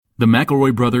The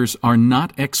McElroy brothers are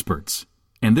not experts,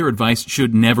 and their advice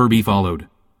should never be followed.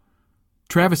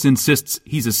 Travis insists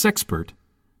he's a sexpert,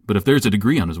 but if there's a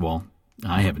degree on his wall,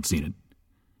 I haven't seen it.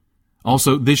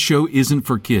 Also, this show isn't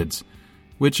for kids,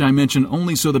 which I mention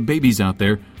only so the babies out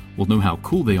there will know how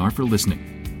cool they are for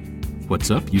listening. What's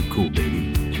up, you cool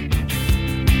baby?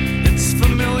 It's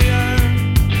familiar,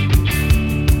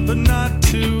 but not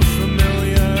too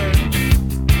familiar,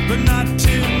 but not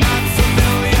too not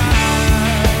familiar.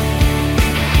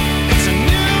 It's a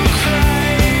new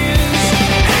craze.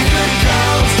 Hey, good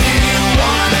girls, do you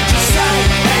wanna just say,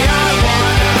 hey, I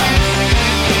wanna?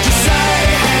 Just say,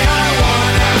 hey, I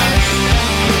wanna.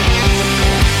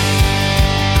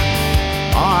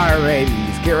 All right,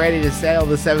 ladies, get ready to sail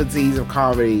the seven seas of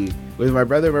comedy with My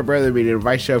Brother, being an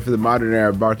advice show for the modern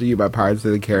era, brought to you by Pirates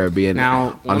of the Caribbean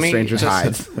Now, on Stranger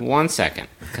Tides. 1 second.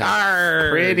 I'm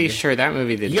pretty sure that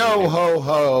movie did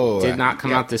not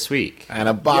come out this week. And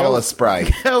a bottle of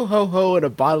Sprite. Ho, ho, ho, and a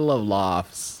bottle of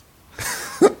Lofts.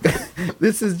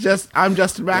 I'm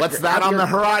Justin Mack. What's that on the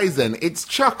horizon? It's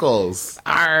Chuckles.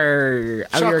 Arr,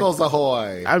 Chuckles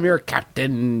ahoy. I'm your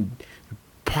captain,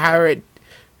 pirate,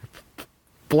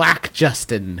 Black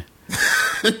Justin.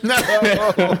 No.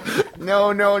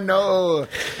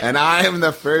 And I am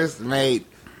the first mate,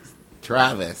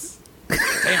 Travis.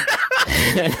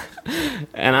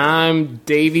 And I'm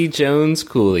Davy Jones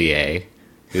Coulier,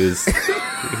 he's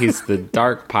the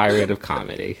dark pirate of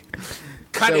comedy.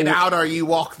 Cut it out or you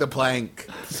walk the plank.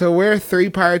 So we're three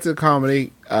pirates of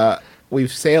comedy.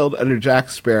 We've sailed under Jack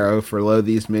Sparrow for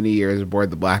these many years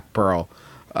aboard the Black Pearl,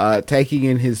 taking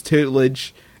in his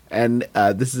tutelage. And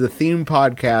this is a theme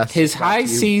podcast. His High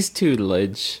Seas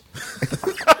Tutelage.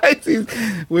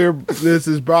 This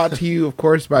is brought to you, of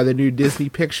course, by the new Disney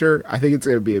picture. I think it's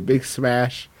going to be a big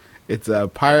smash. It's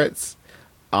Pirates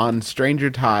on Stranger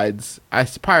Tides.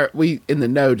 We in the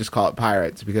know just call it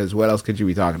Pirates because what else could you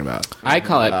be talking about? I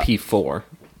call it P4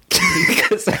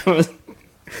 because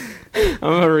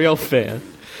I'm a real fan.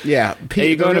 Yeah,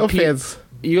 You going to fans.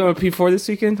 You going to P4 this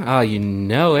weekend? Oh, you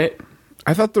know it.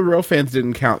 I thought the real fans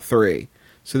didn't count 3,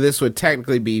 so this would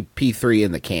technically be P3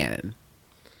 in the canon.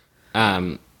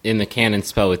 In the canon,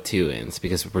 spell with 2 N's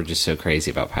because we're just so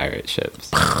crazy about pirate ships.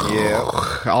 Yeah,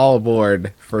 all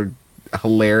aboard for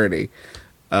hilarity.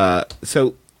 This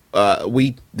is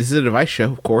a advice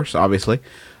show, of course. Obviously,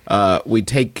 we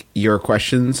take your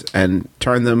questions and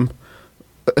turn them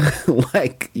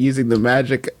like using the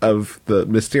magic of the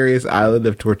mysterious island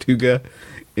of Tortuga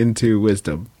into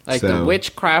wisdom. Like the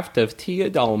witchcraft of Tia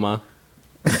Dalma.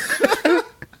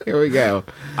 Here we go.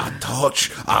 a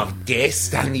touch of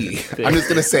destiny. I'm just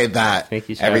going to say that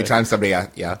every time somebody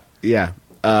asks. Yeah.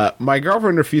 My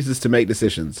girlfriend refuses to make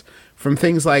decisions. From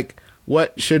things like,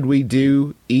 what should we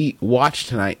do, eat, watch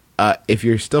tonight? If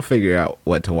you're still figuring out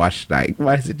what to watch tonight,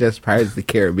 why is it just Pirates of the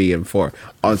Caribbean 4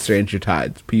 on Stranger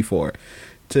Tides, P4?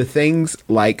 To things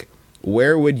like,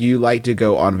 where would you like to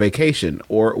go on vacation?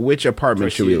 Or which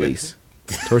apartment should we lease?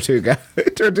 Tortuga.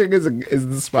 Tortuga is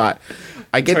the spot.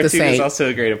 I get the same. Tortuga is also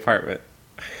a great apartment.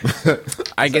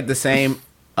 I get the same,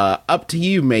 up to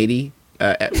you, matey,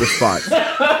 response.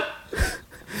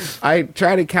 I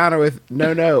try to counter with,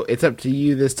 no, it's up to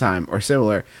you this time, or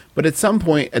similar. But at some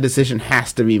point, a decision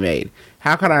has to be made.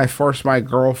 How can I force my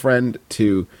girlfriend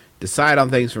to decide on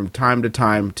things from time to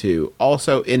time to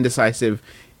also indecisive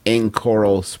in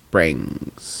Coral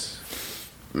Springs?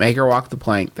 Make her walk the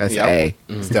plank. That's A.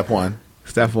 Mm-hmm. Step one.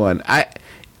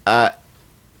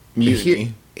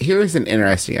 Here's an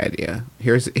interesting idea.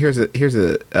 Here's a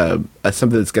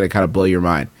something that's going to kind of blow your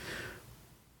mind.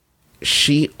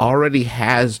 She already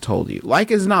has told you,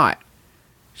 like as not,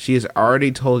 she has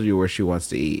already told you where she wants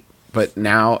to eat. But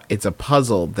now it's a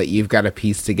puzzle that you've got to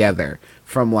piece together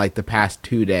from like the past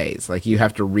 2 days. Like you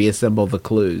have to reassemble the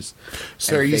clues.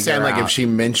 So are you saying like if she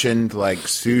mentioned like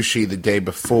sushi the day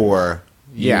before,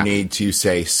 you need to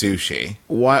say sushi?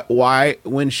 Why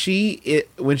when she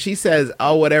says,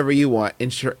 "Oh, whatever you want,"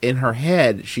 in her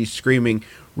head she's screaming,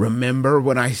 "Remember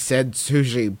when I said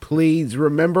sushi? Please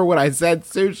remember when I said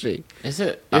sushi." Is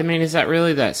it? I mean, is that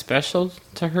really that special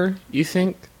to her? You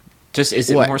think? Just is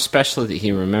it more special that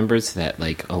he remembers that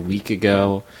like a week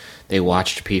ago they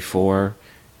watched P4,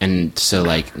 and so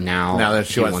like now that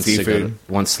she wants seafood,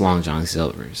 wants Long John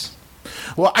Silver's.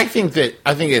 Well, I think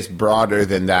it's broader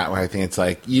than that. I think it's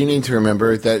like you need to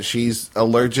remember that she's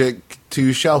allergic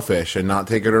to shellfish and not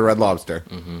take her to Red Lobster.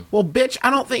 Mm-hmm. Well, bitch, I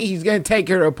don't think he's going to take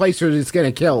her to a place where he's going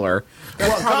to kill her.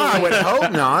 Well, God, I would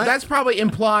hope not. That's probably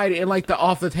implied in like the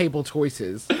off the table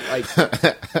choices. Like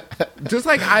Just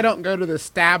like I don't go to the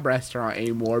Stab restaurant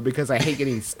anymore because I hate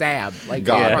getting stabbed. Like,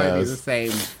 God it'd probably be knows.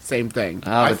 the same thing.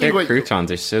 Oh, I but their think what-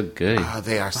 croutons are so good. Oh,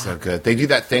 they are so good. They do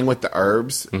that thing with the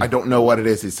herbs. I don't know what it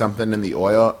is. It's something in the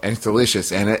oil, and it's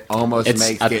delicious, and it almost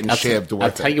makes getting shivved worth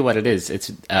I'll tell you what it is. It's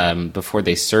before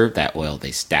they serve that oil,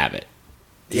 they stab it.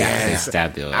 They Yeah.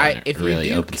 stab the oil. And if it you really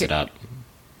do opens it up.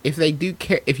 If they do,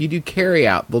 if you do carry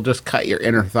out, they'll just cut your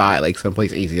inner thigh like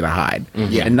someplace easy to hide,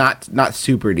 Yeah. and not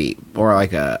super deep or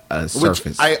like a Which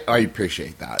surface. I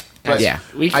appreciate that. But Yeah.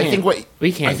 I think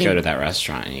we can't I think- go to that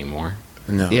restaurant anymore.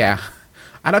 No. Yeah,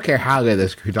 I don't care how good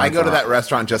this croutons I go to are. that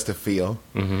restaurant just to feel.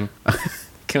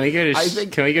 Can we go to I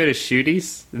think- Can we go to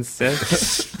Shooty's instead?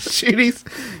 Shooties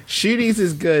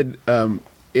is good.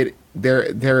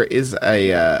 There is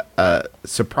a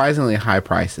surprisingly high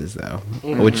prices though,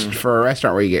 which for a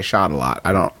restaurant where you get shot a lot,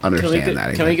 I don't understand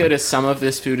that. Can we go to Some of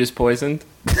This Food is Poisoned?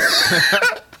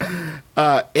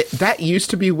 That used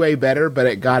to be way better, but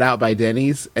it got out by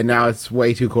Denny's, and now it's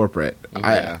way too corporate.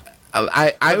 Yeah.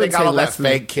 I They would got say all less that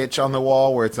than fake kitsch on the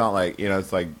wall where it's not like,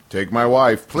 it's like, take my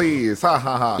wife, please, ha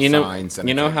ha ha, You know, signs. And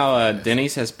you know it's how like,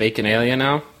 Denny's has Baconalia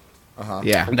now?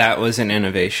 yeah. That was an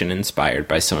innovation inspired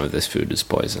by Some of This Food is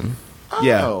Poison.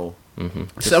 Yeah. oh.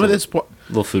 Some of this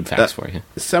Little food facts for you.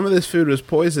 some of this food was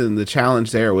poison. The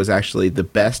challenge there was actually the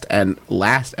best and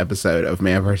last episode of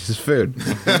Man vs. Food.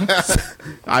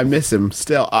 I miss him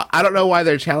still. I don't know why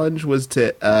their challenge was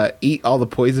to eat all the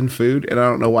poison food, and I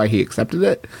don't know why he accepted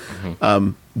it.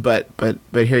 But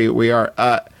here we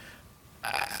are.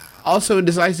 Also,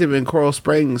 Indecisive in Coral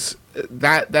Springs.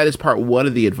 That is part one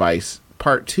of the advice.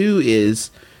 Part two is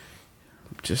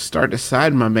just start to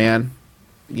decide, my man.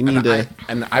 You need to.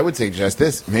 And I would suggest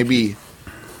this, maybe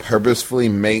purposefully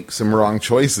make some wrong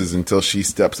choices until she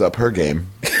steps up her game.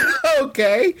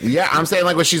 Okay. Yeah, I'm saying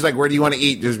like when she's like, where do you want to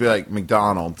eat? Just be like,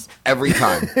 McDonald's. Every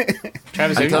time.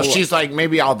 Travis, Until she's like,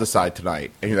 maybe I'll decide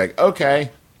tonight. And you're like,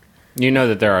 okay. you know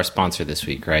that they're our sponsor this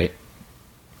week, right?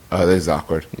 Oh, this is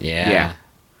awkward. Yeah.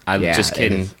 I'm Yeah, just it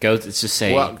kidding. is. Go, just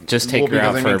say, just take her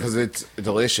out for, because it's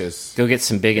delicious. go get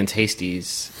some Big and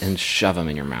Tasties and shove them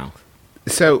in your mouth.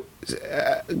 So,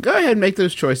 go ahead and make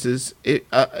those choices. It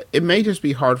may just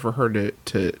be hard for her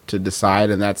to decide,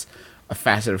 and that's a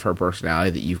facet of her personality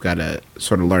that you've got to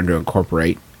sort of learn to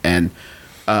incorporate. And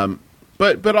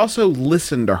but also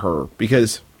listen to her,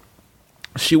 because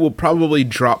she will probably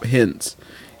drop hints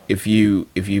if you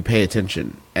pay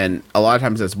attention. And a lot of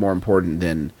times that's more important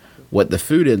than what the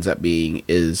food ends up being.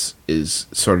 Is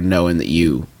sort of knowing that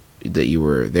you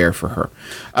were there for her.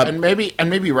 And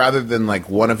maybe rather than like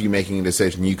one of you making a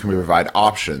decision, you can provide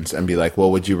options and be like,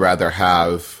 well, would you rather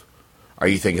have, are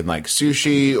you thinking like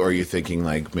sushi, or are you thinking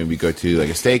like maybe go to like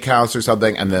a steakhouse or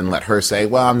something, and then let her say,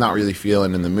 well, I'm not really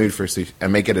feeling in the mood for sushi,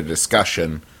 and make it a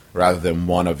discussion rather than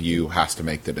one of you has to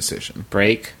make the decision.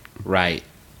 Break right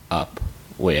up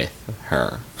with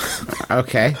her.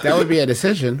 Okay, that would be a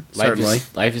decision, certainly.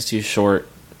 Life is too short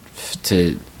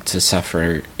to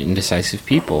suffer indecisive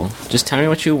people. Just tell me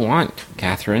what you want,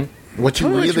 Catherine. What you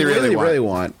Tell me what really, you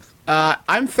want.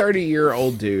 I'm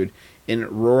 30-year-old dude in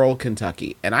rural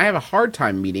Kentucky, and I have a hard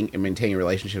time meeting and maintaining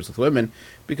relationships with women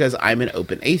because I'm an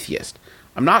open atheist.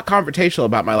 I'm not confrontational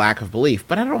about my lack of belief,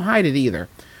 but I don't hide it either.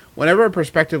 Whenever a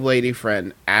prospective lady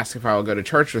friend asks if I will go to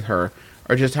church with her,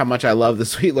 or just how much I love the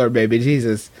sweet Lord baby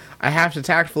Jesus, I have to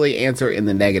tactfully answer in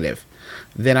the negative.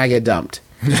 Then I get dumped.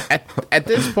 At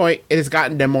this point, it has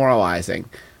gotten demoralizing.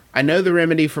 I know the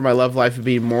remedy for my love life would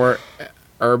be more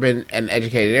urban and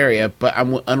educated area, but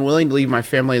I'm unwilling to leave my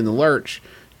family in the lurch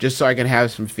just so I can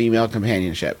have some female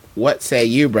companionship. What say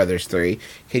you, Brothers 3?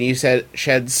 Can you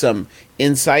shed some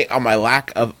insight on my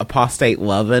lack of apostate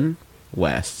lovin'?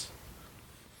 Wes.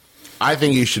 I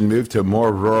think you should move to a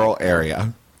more rural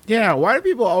area. Yeah, why do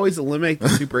people always eliminate the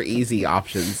super easy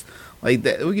options? Like,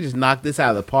 we could just knock this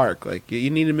out of the park. Like, you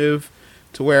need to move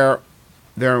to where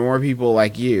there are more people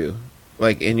like you,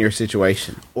 like in your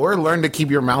situation. Or learn to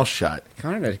keep your mouth shut.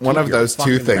 Kind of One of those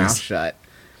two Mouth things. shut.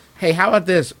 Hey, how about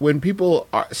this? When people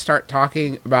start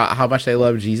talking about how much they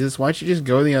love Jesus, why don't you just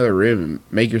go in the other room and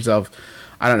make yourself,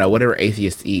 I don't know, whatever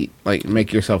atheists eat. Like,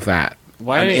 make yourself that.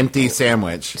 Why An empty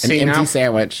sandwich. An empty now,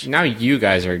 sandwich. Now you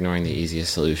guys are ignoring the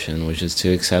easiest solution, which is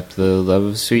to accept the love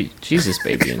of sweet Jesus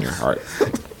baby in your heart.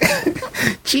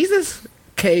 Jesus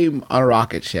came on a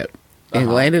rocket ship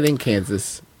and landed in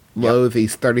Kansas,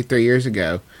 these 33 years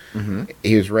ago.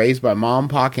 He was raised by Mom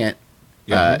and Pa Kent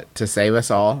to save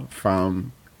us all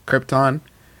from Krypton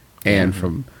and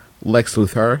from Lex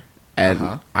Luthor.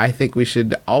 And I think we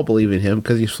should all believe in him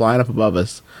because he's flying up above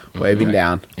us, waving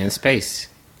down. In space.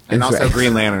 And also Right.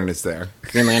 Green Lantern is there.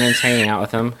 Green Lantern's hanging out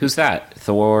with him. Who's that?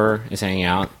 Thor is hanging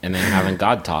out, and then having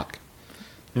God talk.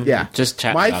 Yeah. Just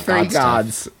chat my about three God stuff.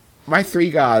 gods. My three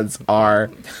gods are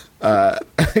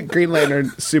Green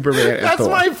Lantern, Superman, and That's Thor.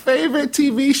 my favorite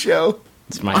TV show.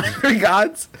 It's my Three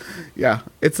gods. Yeah,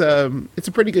 it's a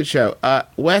pretty good show.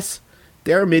 Wes,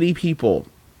 there are many people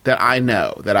that I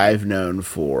know that I've known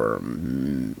for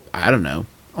I don't know,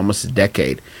 almost a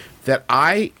decade. That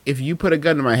if you put a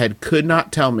gun to my head, could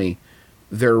not tell me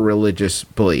their religious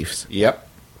beliefs. Yep.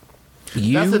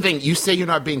 That's the thing. You say you're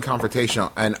not being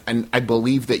confrontational, and I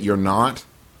believe that you're not,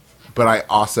 but I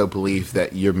also believe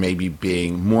that you're maybe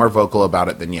being more vocal about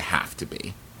it than you have to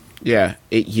be. Yeah,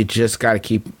 you just got to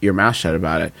keep your mouth shut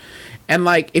about it. And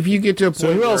like, if you get to a point,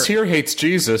 So who else here hates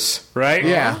Jesus, right?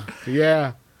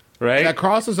 yeah, Right? that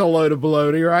cross is a load of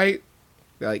baloney, right?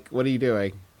 Like, what are you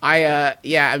doing?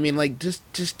 I mean, like,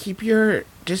 just keep your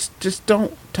just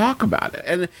don't talk about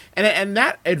it. And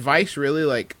that advice really,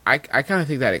 like, I kind of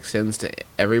think that extends to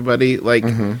everybody. Like,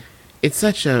 it's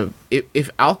such a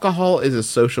if alcohol is a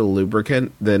social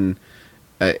lubricant, then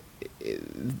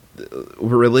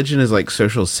religion is like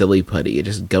social silly putty. It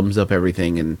just gums up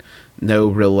everything, and no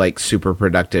real like super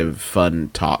productive fun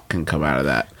talk can come out of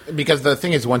that. Because the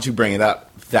thing is, once you bring it up,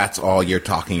 that's all you're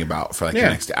talking about for like the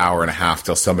next hour and a half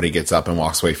till somebody gets up and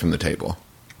walks away from the table.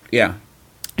 Yeah.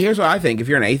 Here's what I think. If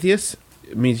you're an atheist,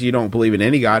 it means you don't believe in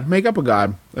any god. Make up a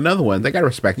god. Another one. They got to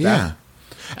respect that. Yeah.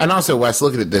 And also, Wes,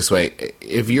 look at it this way.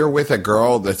 If you're with a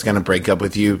girl that's going to break up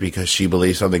with you because she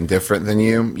believes something different than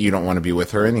you don't want to be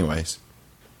with her anyways.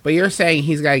 But you're saying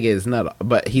he's got to get his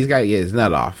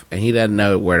nut off, and he doesn't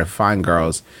know where to find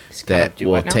girls that do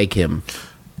will what now? take him.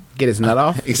 Get his nut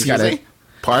off? Excuse me?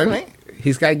 Pardon me?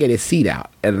 He's got to get his seed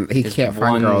out, and he His can't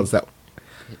find one- girls that...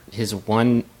 his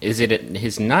one. Is it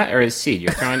his nut or his seed?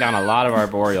 You're throwing down a lot of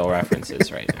arboreal references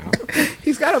right now.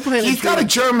 He's got to plant. He's got to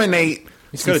germinate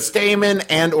some gotta- stamen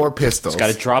and or pistils.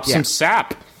 Got to drop Yeah. some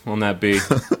sap on that bee.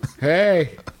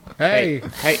 Hey. Hey,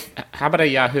 how about a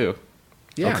Yahoo?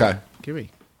 Yeah. Okay. Give me.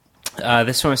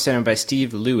 This one was sent in by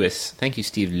Steve Lewis. Thank you,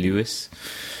 Steve Lewis.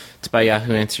 It's by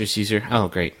Yahoo Answers user. Oh,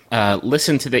 great.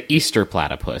 Listen to the Easter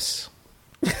platypus,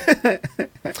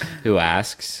 who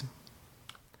asks,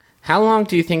 how long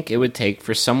do you think it would take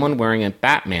for someone wearing a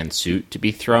Batman suit to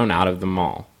be thrown out of the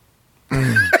mall?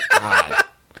 God.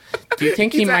 Do you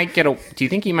think he might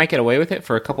get away with it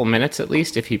for a couple minutes at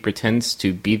least if he pretends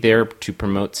to be there to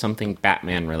promote something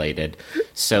Batman related,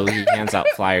 so he hands out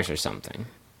flyers or something?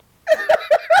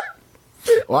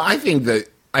 Well, I think the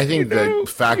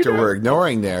factor we're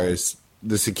ignoring there is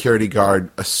the security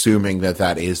guard assuming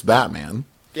that is Batman.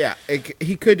 Yeah,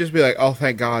 he could just be like, "Oh,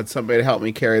 thank God, somebody to help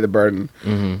me carry the burden."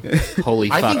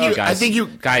 Holy I fuck, think you- guys! I think you-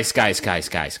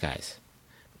 guys!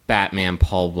 Batman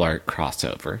Paul Blart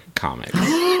crossover comic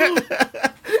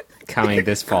coming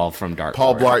this fall from Dark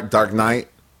Paul Horse. Blart, Dark Knight.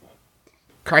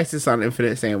 Crisis on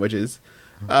Infinite Sandwiches.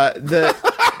 I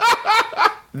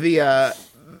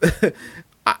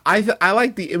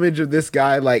like the image of this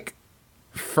guy like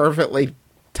fervently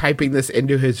typing this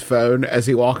into his phone as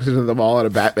he walks into the mall in a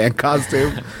Batman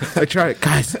costume. Like,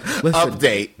 guys, listen.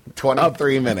 Update.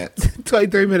 23 minutes.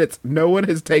 23 minutes. No one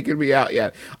has taken me out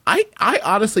yet. I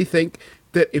honestly think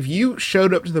that if you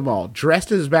showed up to the mall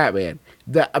dressed as Batman,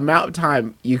 the amount of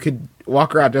time you could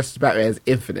walk around dressed as Batman is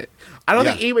infinite. I don't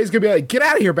Yeah. think anybody's going to be like, get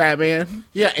out of here, Batman.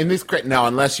 Yeah, in this now,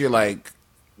 unless you're like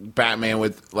Batman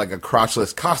with like a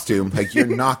crotchless costume, like you're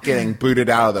not getting booted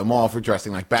out of the mall for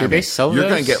dressing like Batman. they sell You're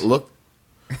those? going to get looked.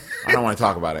 I don't want to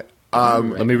talk about it.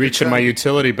 Let me reach in my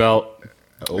utility belt.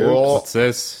 Oh, What's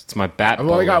this? It's my bat I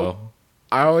only polo.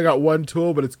 got one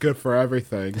tool, but it's good for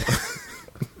everything.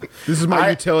 This is my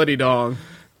utility dong.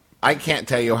 I can't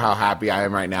tell you how happy I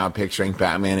am right now picturing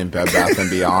Batman in Bed Bath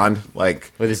and Beyond.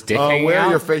 Like, With his dick hanging where out? are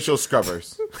your facial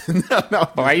scrubbers? no.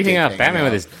 Why are you thinking about dick Batman hanging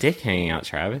with his dick hanging out,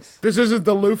 Travis? This isn't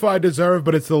the loof I deserve,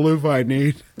 but it's the loof I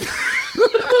need.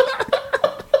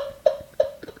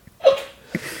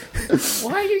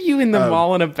 Why are you in the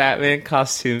mall in a Batman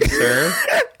costume, sir?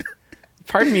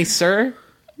 Pardon me, sir.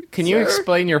 Can you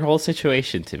explain your whole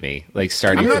situation to me? Like,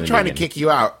 starting I'm from not the trying to beginning? kick you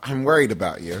out. I'm worried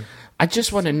about you. I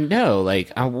just want to know.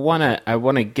 Like, I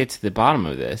wanna get to the bottom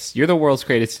of this. You're the world's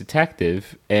greatest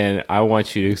detective, and I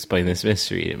want you to explain this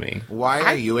mystery to me. Why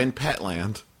are you in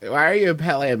Petland? Why are you in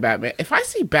Petland, Batman? If I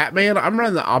see Batman, I'm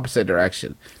running the opposite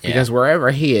direction. Yeah. Because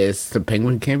wherever he is, the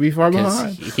penguin can't be far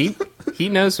behind. Because he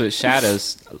knows what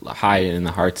shadows hide in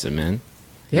the hearts of men.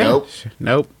 Yeah. Nope.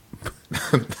 Nope.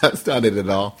 That's not it at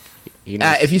all. He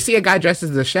knows. If you see a guy dressed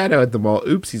as a shadow at the mall,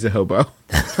 oops, he's a hobo.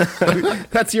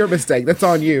 That's your mistake. That's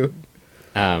on you.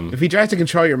 If he tries to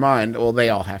control your mind, well, they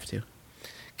all have to.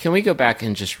 Can we go back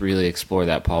and just really explore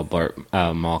that Paul Blart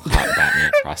Mall Cop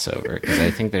Batman crossover? Because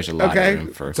I think there's a lot Okay. of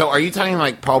room for. So are you talking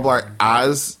like Paul Blart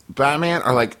as Batman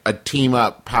or like a team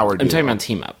up power duo? I'm talking about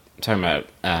team up. I'm talking about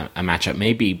a matchup,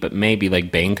 maybe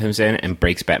like Bane comes in and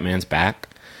breaks Batman's back,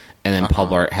 and then Paul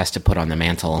Blart has to put on the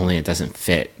mantle. Only it doesn't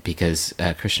fit because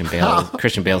Christian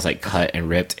Bale's like cut and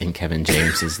ripped, and Kevin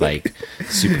James is like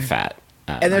super fat.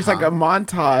 And there's like a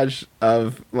montage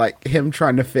of like him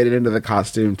trying to fit it into the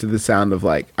costume to the sound of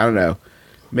like, I don't know,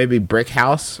 maybe Brick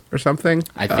House or something.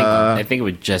 I think it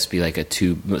would just be like a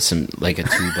tuba.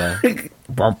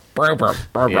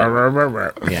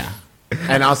 Yeah.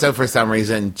 And also, for some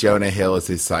reason, Jonah Hill is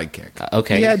his sidekick.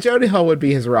 Okay. Yeah, Jody Hill would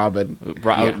be his Robin.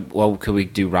 Well, could we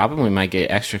do Robin? We might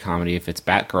get extra comedy if it's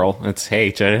Batgirl. It's,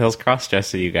 hey, Jonah Hill's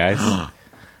cross-dresser, you guys.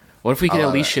 What if we get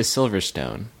Alicia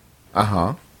Silverstone?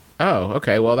 Uh-huh. Oh,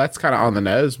 okay. Well, that's kind of on the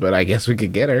nose, but I guess we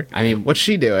could get her. I mean, what's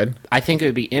she doing? I think it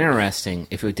would be interesting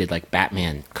if we did like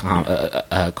Batman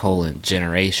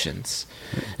Generations.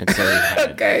 And so we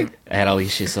had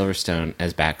Alicia Silverstone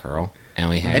as Batgirl, and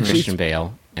we had Christian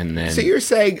Bale, and then So you're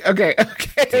saying, Danny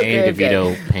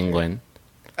DeVito Penguin.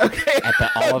 Okay.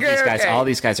 All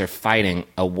these guys are fighting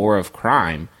a war of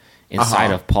crime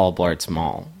inside of Paul Blart's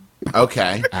mall.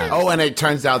 Okay. And it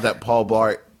turns out that Paul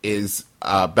Blart is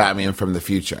Batman from the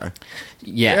future.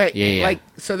 Yeah. Like,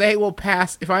 so they will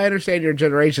pass, if I understand your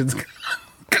generation's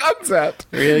concept,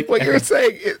 Really? what you're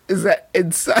saying is that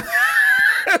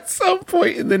at some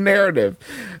point in the narrative,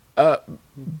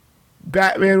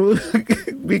 Batman will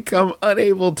become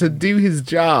unable to do his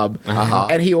job,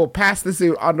 and he will pass the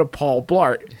suit on to Paul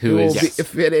Blart, who will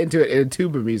fit into it in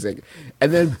tuba music.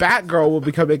 And then Batgirl will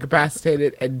become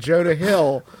incapacitated, and Jonah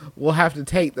Hill will have to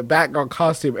take the Batgirl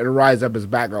costume and rise up as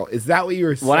Batgirl. Is that what you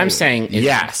were saying? What I'm saying is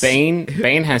Yes.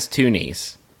 Bane has two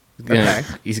knees.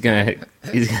 He's gonna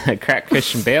crack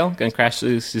Christian Bale, gonna crash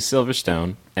Lucy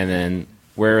Silverstone, and then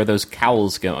where are those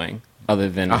cowls going? Other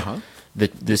than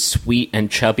the sweet and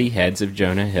chubby heads of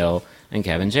Jonah Hill and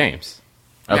Kevin James.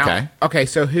 Okay. Okay,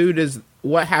 so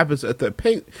what happens at the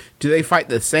do they fight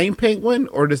the same penguin,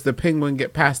 or does the penguin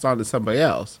get passed on to somebody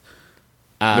else?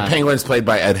 The Penguin's played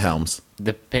by Ed Helms.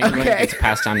 The Penguin gets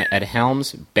passed on to Ed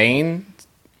Helms. Bane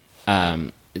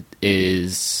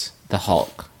is the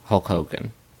Hulk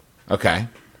Hogan. Okay.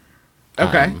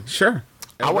 Okay, sure.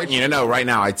 I want you to know right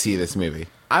now I'd see this movie.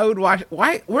 I would watch.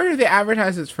 Why? Where are the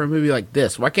advertisements for a movie like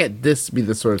this? Why can't this be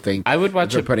the sort of thing I would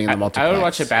watch they're putting in the multiplex? I would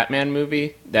watch a Batman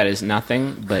movie that is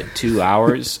nothing but 2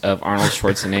 hours of Arnold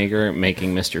Schwarzenegger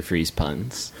making Mr. Freeze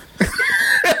puns.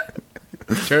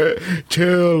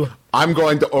 Chill. I'm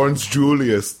going to Orange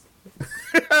Julius.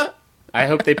 I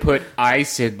hope they put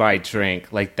ice in my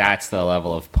drink. Like, that's the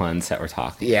level of puns that we're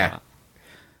talking about.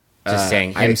 Just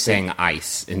saying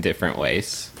ice in different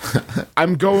ways.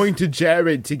 I'm going to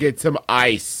Jared to get some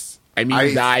ice. I mean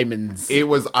Ice. diamonds. It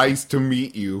was ice to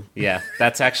meet you. Yeah,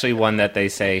 that's actually one that they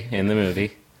say in the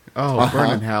movie. Oh,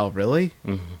 burn in hell, really?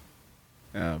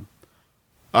 Mm-hmm.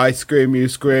 I scream, you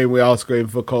scream, we all scream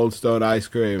for Cold Stone ice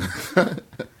cream.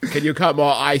 Can you cut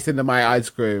more ice into my ice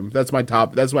cream? That's my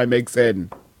mix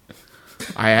in.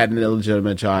 I had an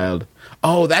illegitimate child.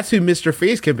 Oh, that's who Mr.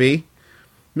 Freeze can be.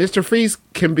 Mr. Freeze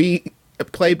can be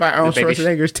played by Arnold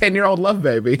Schwarzenegger's 10-year-old love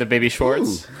baby. The baby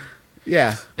Schwartz.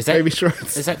 Yeah. Is that Baby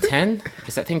Schwartz. Is that 10?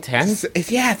 Is that thing 10?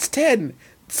 Yeah, it's 10.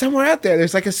 Somewhere out there,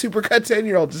 there's like a supercut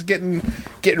 10-year-old just getting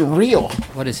real.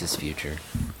 What is his future?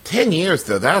 10 years,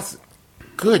 though. That's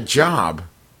good job.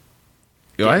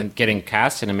 Getting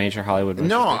cast in a major Hollywood movie.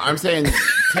 No, I'm saying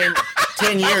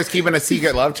 10 years keeping a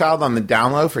secret love child on the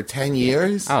down low for 10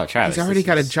 years? Oh, Travis. He's already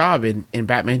got a job in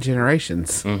Batman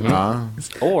Generations. Or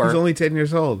He's only 10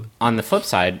 years old. on the flip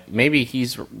side, maybe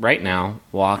he's right now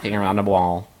walking around a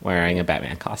mall wearing a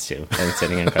Batman costume and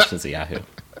sitting in questions at Yahoo.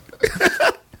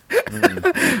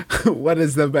 What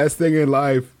is the best thing in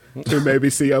life? To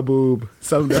maybe see a boob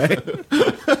someday.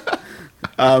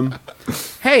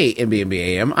 Hey,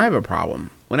 MBMBaM, I have a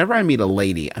problem. Whenever I meet a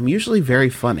lady, I'm usually very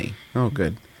funny. Oh,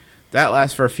 good. That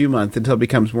lasts for a few months until it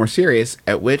becomes more serious,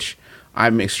 at which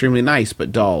I'm extremely nice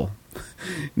but dull.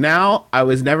 Now, I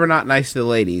was never not nice to the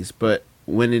ladies, but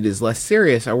when it is less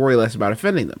serious, I worry less about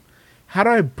offending them. How do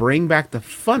I bring back the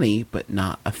funny but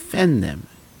not offend them?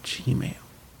 Gmail.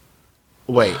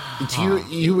 Wait, do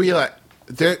you realize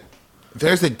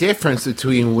there's a difference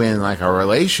between when like a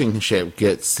relationship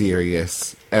gets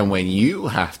serious and when you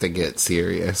have to get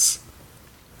serious.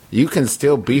 You can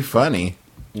still be funny.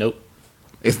 Nope.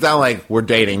 It's not like we're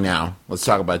dating now. Let's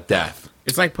talk about death.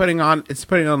 It's like putting on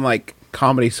like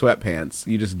comedy sweatpants.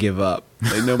 You just give up.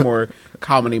 Like no more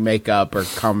comedy makeup or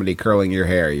comedy curling your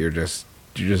hair. You're just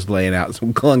you're just laying out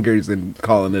some clunkers and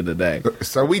calling it a day.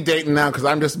 So are we dating now? Because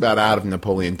I'm just about out of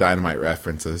Napoleon Dynamite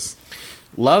references.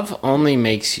 Love only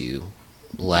makes you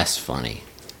less funny.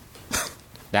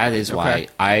 That is why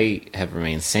I have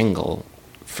remained single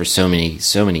for so many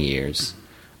years.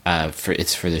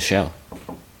 It's for the show.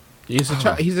 He's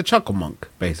a chuckle monk,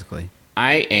 basically.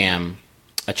 I am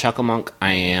a chuckle monk.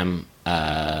 I am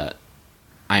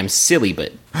silly,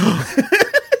 but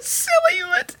Silly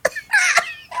what?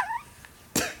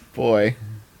 Boy.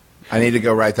 I need to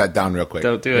go write that down real quick.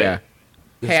 don't do it. Yeah.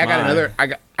 Hey, I got mine. another.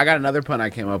 I got another pun I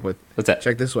came up with. What's that?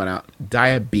 Check this one out.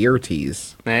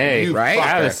 Diabetes. Hey, You Right?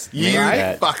 fucker. You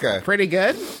Right? fucker. Pretty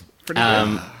good. Pretty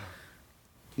good.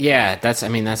 Yeah, that's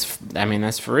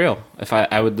for real. If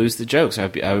I would lose the jokes, I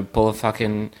would pull a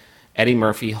fucking Eddie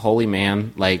Murphy, holy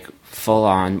man, like full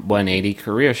on 180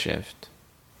 career shift.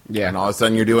 Yeah. And all of a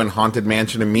sudden you're doing Haunted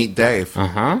Mansion and Meet Dave.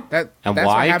 And That's why?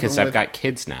 what happened Because I've with- got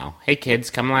kids now. Hey kids,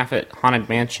 come laugh at Haunted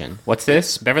Mansion. What's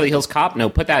this? Beverly Hills Cop? No,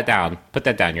 put that down. Put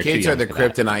that down. You're Kids too are young the for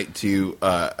that. kryptonite to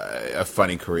a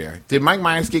funny career. Did Mike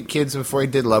Myers get kids before he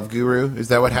did Love Guru? Is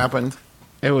that what happened?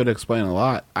 It would explain a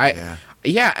lot. I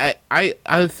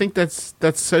think that's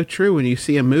so true when you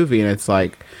see a movie and it's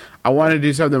like, I want to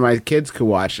do something my kids could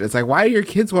watch. It's like, why do your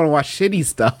kids want to watch shitty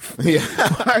stuff? Yeah.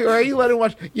 why are you letting them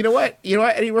watch? You know what,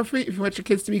 Eddie Murphy? If you want your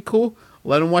kids to be cool,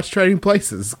 let them watch Trading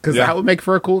Places because Yeah. that would make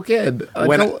for a cool kid.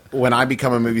 When I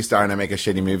become a movie star and I make a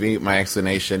shitty movie, my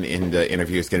explanation in the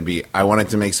interview is going to be, I wanted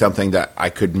to make something that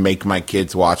I could make my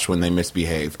kids watch when they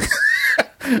misbehaved.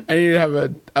 I need to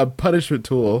have a punishment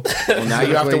tool. Well, now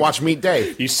you have to watch Meet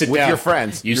Dave. You sit with down. your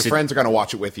friends. You Your sit- friends are going to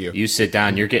watch it with you. You sit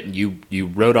down. You're getting you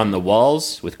wrote on the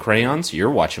walls with crayons.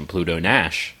 You're watching Pluto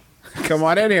Nash. Come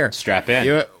on in here. Strap in.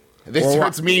 This We're wa-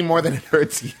 hurts me more than it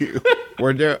hurts you.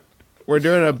 We're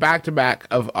doing a back-to-back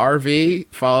of RV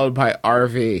followed by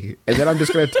RV, and then I'm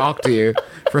just going to talk to you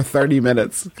for 30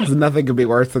 minutes because nothing could be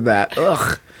worse than that.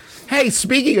 Ugh. Hey,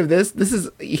 speaking of this is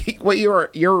what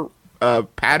your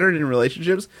pattern in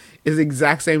relationships is the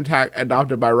exact same tack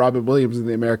adopted by Robin Williams in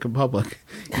The American Public.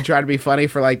 You try to be funny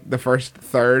for like the first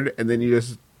third, and then you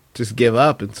just give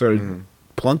up and sort of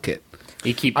plunk it.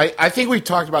 You keep. I think we've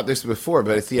talked about this before,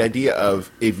 but it's the idea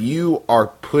of if you are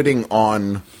putting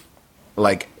on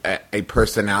like a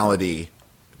personality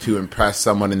to impress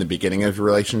someone in the beginning of a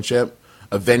relationship,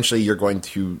 eventually you're going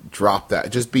to drop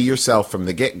that. Just be yourself from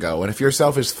the get-go. And if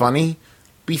yourself is funny,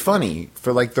 be funny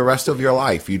for like the rest of your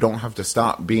life. You don't have to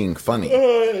stop being funny.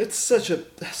 It's such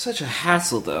a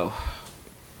hassle though.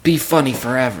 Be funny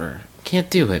forever.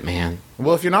 Can't do it, man.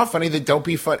 Well, if you're not funny, then don't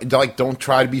be funny. Like, don't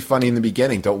try to be funny in the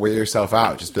beginning. Don't wear yourself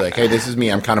out. Just be like, hey, this is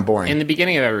me. I'm kind of boring. In the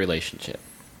beginning of every relationship,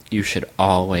 you should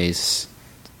always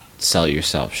sell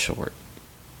yourself short.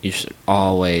 You should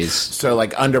always So,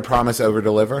 like, under promise, over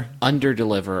deliver.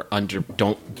 under-deliver,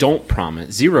 don't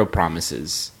promise, zero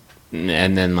promises,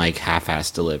 and then like half-ass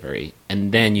delivery,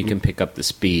 and then you can pick up the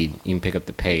speed, you can pick up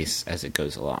the pace as it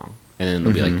goes along, and then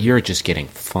they'll be like, "You're just getting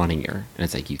funnier," and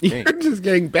it's like you think. You're just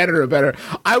getting better and better.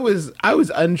 I was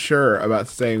unsure about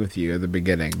staying with you at the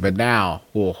beginning, but now,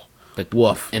 But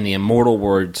woof. in the immortal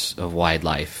words of Wide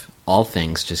Life, all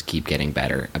things just keep getting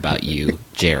better about you,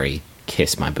 Jerry.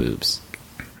 Kiss my boobs.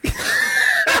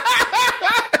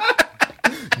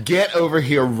 Get over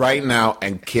here right now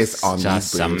and kiss on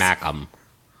Just these a boobs. smack 'em.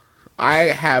 I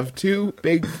have 2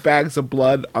 big bags of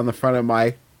blood on the front of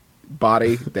my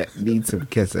body that need some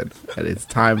kissing, and it's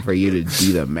time for you to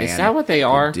do the man. Is that what they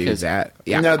are? Do 'Cause that?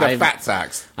 Yeah. No, they're I've- fat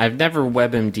sacks. I've never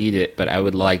WebMD'd it, but I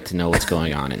would like to know what's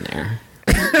going on in there.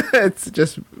 It's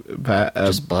just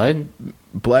Just blood?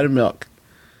 blood and milk.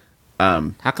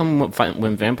 How come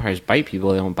when vampires bite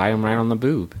people, they don't bite them right on the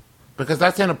boob? Because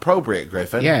that's inappropriate,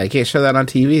 Griffin. Yeah, you can't show that on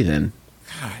TV then.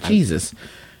 Jesus.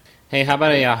 Hey, how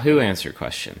about a Yahoo answer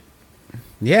question?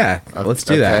 Yeah, let's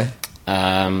do that.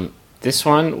 This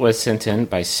one was sent in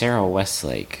by Sarah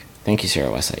Westlake. Thank you,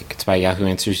 Sarah Westlake. It's by Yahoo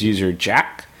Answers user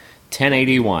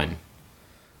Jack1081,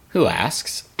 who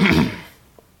asks,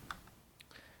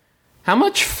 how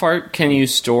much fart can you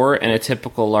store in a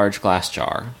typical large glass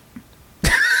jar?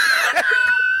 What?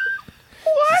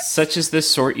 Such as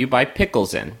this sort you buy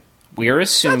pickles in. We are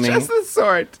assuming... Just the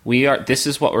sort. This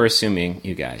is what we're assuming,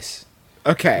 you guys.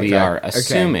 Okay. We okay, are okay.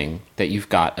 assuming that you've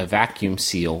got a vacuum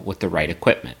seal with the right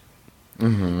equipment.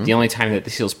 Mm-hmm. The only time that the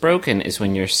seal's broken is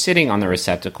when you're sitting on the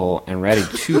receptacle and ready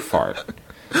to fart.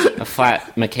 A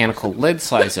flat mechanical lid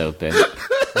slides open,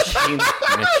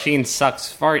 machine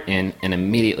sucks fart in, and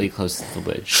immediately closes the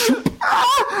lid.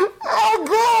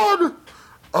 Oh, God!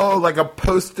 Oh, like a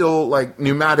postal, like,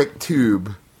 pneumatic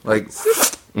tube. Like,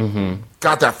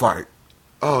 got that fart.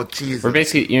 Oh, Jesus. We're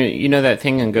basically, you know that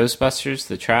thing in Ghostbusters,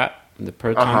 the trap? the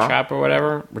proton trap or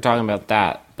whatever. We're talking about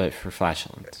that, but for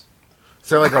flatulence.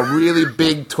 So like a really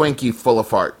big Twinkie full of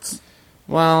farts.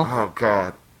 Well, Oh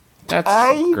God. that's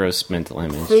I a gross mental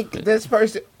image. think but- this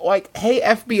person, like, hey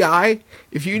FBI,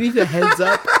 if you need a heads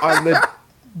up on the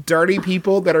dirty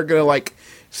people that are gonna like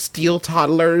steal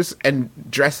toddlers and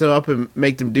dress them up and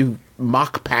make them do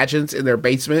mock pageants in their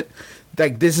basement,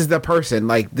 like this is the person.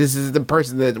 Like this is the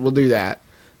person that will do that.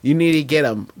 You need to get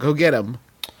them. Go get them.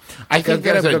 I Go think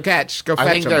get there's them. a, Go catch. Go I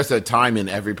fetch think them. there's a time in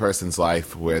every person's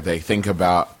life where they think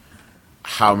about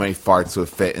how many farts would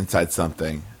fit inside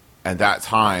something, and that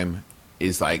time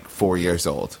is like 4 years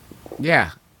old.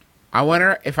 Yeah. I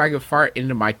wonder if I could fart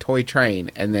into my toy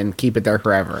train and then keep it there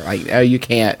forever. Like, no, you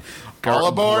can't. All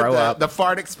aboard grow up. the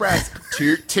Fart Express.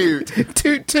 Toot toot.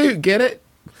 Toot toot, get it,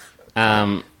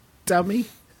 Um, dummy?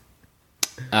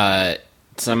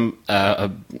 some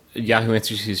Yahoo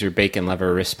Answers user Bacon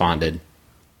Lover responded.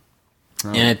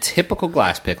 In a typical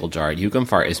glass pickle jar, you can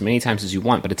fart as many times as you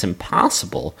want, but it's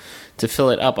impossible to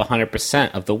fill it up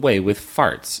 100% of the way with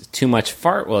farts. Too much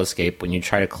fart will escape when you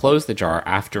try to close the jar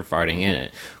after farting in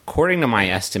it. According to my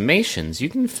estimations, you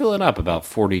can fill it up about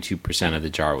 42% of the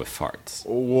jar with farts.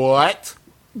 What?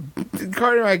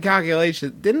 According to my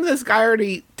calculation, didn't this guy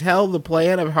already tell the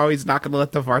plan of how he's not going to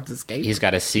let the farts escape? He's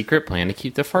got a secret plan to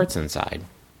keep the farts inside.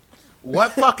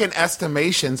 What fucking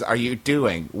estimations are you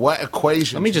doing? What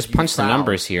equation? Let me just punch the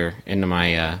numbers here into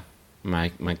my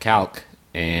my calc,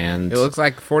 and It looks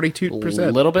like a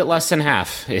 42%. little bit less than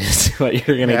half is what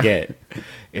you're gonna Yeah. get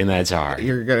in that jar.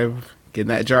 You're going to get in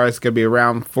that jar. It's going to be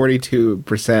around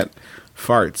 42%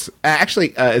 farts.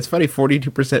 Actually, it's funny. 42%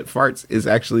 farts is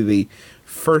actually the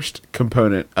first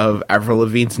component of Avril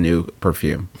Lavigne's new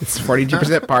perfume. It's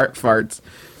 42% farts,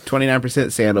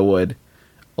 29% sandalwood,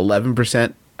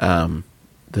 11%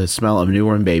 the smell of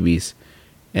newborn babies,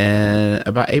 and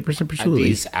about 8% Are patchouli.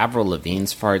 these Avril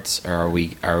Lavigne's farts, or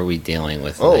are we dealing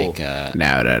with Oh. like?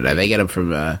 No. They get them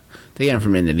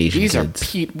from Indonesian These are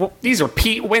kids. these are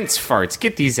Pete Wentz farts.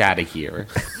 Get these out of here.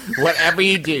 Whatever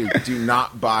you do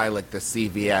not buy like the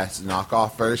CVS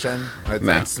knockoff version.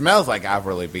 No. It smells like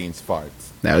Avril Lavigne's farts.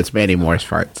 No, it's Mandy Moore's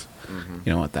farts.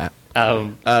 You don't want that.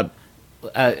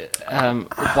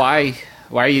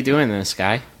 Why are you doing this,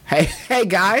 guy? Hey,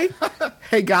 guy.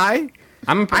 Hey, guy.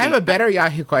 I'm. I have a better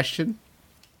Yahoo question.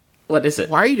 What is it?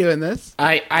 Why are you doing this?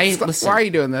 I listen. Why are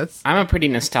you doing this? I'm a pretty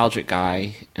nostalgic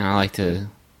guy, and I like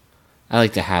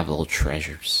to have little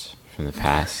treasures from the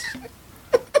past.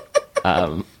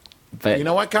 But You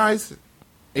know what, guys?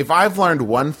 If I've learned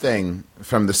one thing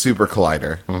from the Super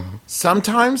Collider,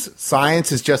 sometimes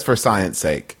science is just for science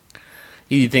sake.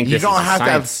 you think You this don't is a have to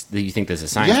have- science? You think this is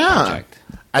a science project?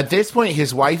 At this point,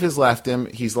 his wife has left him.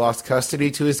 He's lost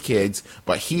custody to his kids,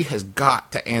 but he has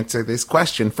got to answer this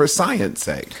question for science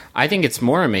sake. I think it's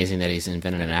more amazing that he's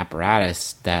invented an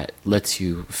apparatus that lets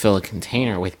you fill a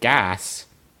container with gas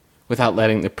without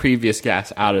letting the previous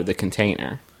gas out of the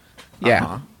container. Yeah.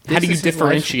 How do you This is his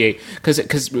differentiate?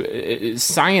 Because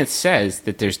science says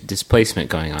that there's displacement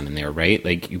going on in there, right?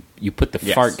 Like you put the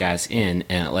Yes. fart gas in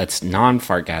and it lets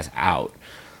non-fart gas out.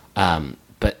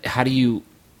 But how do you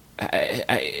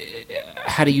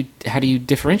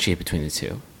differentiate between the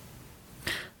two?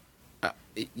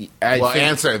 I Well, think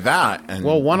answer that, and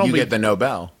Well, one will you be- get the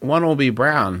Nobel. one will be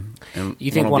brown. And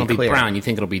You think one will be clear. brown? You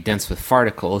think it'll be dense with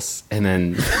farticles, and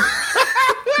then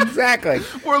Exactly.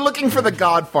 We're looking for the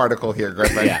God particle here,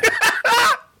 Griffin. yeah.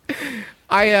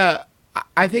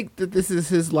 I think that this is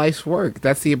his life's work.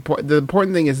 That's the important. The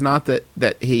important thing is not the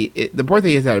important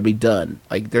thing is that it'll be done.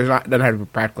 Like there's not doesn't have a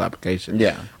practical application.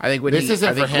 Yeah. I think when This isn't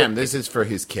I for think him. This is for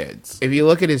his kids. If you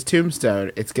look at his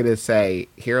tombstone, it's gonna say,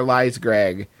 "Here lies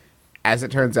Greg." As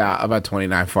it turns out, about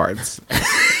 29 farts.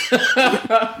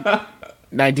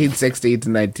 1960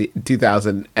 to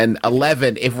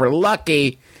 2011. If we're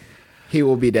lucky, he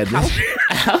will be dead this year.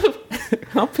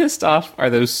 How pissed off are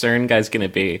those CERN guys going to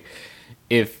be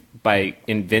if by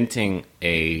inventing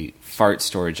a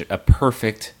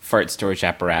perfect fart storage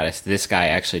apparatus, this guy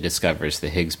actually discovers the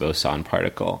Higgs-Boson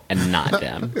particle and not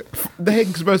them? The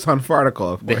Higgs-Boson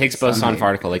particle. Of The course. Higgs-Boson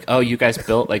particle, like, oh, you guys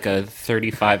built like a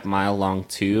 35-mile-long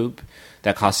tube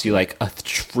that cost you like $1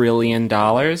 trillion?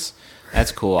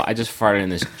 That's cool. I just farted in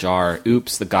this jar.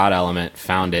 Oops, the God element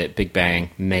found it. Big Bang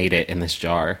made it in this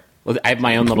jar. Well, I have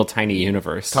my own little tiny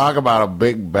universe. Talk about a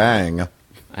big bang.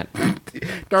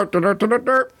 Dirt, dirt, dirt, dirt,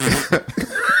 dirt.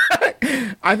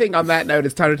 I think on that note,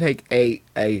 it's time to take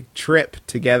a trip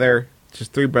together.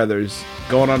 Just three brothers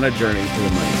going on a journey to the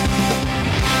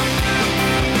moon.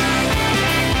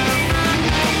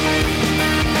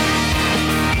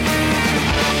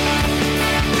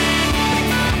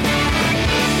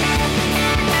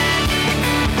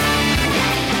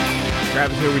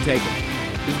 Travis, who are we taking?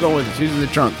 Who's going with us? Who's in the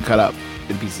trunk? Cut up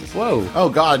in pieces. Whoa. Oh,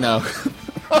 God, no.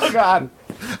 Oh, God.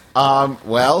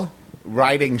 Well,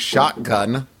 riding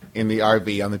shotgun in the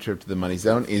RV on the trip to the Money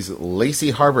Zone is Lacey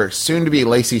Harbor, soon to be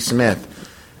Lacey Smith.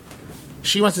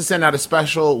 She wants to send out a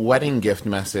special wedding gift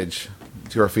message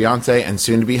to her fiance and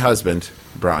soon to be husband,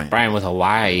 Brian. Brian with a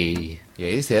Y. Yeah,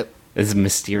 he's hip. This is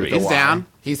mysterious. He's down.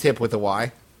 He's hip with a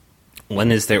Y. When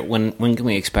can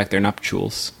we expect their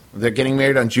nuptials? They're getting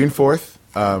married on June 4th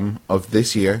of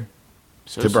this year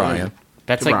to Brian.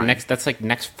 That's To like Brian.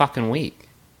 next fucking week.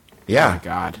 Yeah, Oh,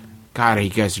 God. God, are you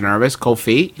guys nervous? Cold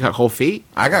feet? You got cold feet?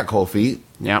 I got cold feet.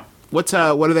 Yep. What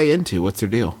are they into? What's their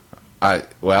deal?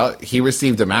 Well, he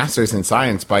received a master's in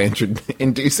science by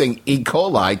inducing E.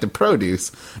 coli to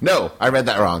produce. No, I read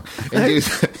that wrong.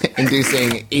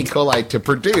 Inducing E. coli to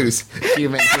produce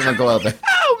human hemoglobin.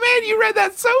 Oh, man, you read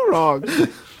that so wrong.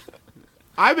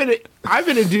 I've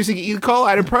been inducing E.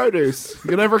 coli to produce.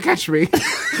 You'll never catch me.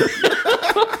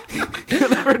 You'll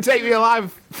never take me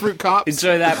alive, fruit cops.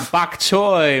 Enjoy that bok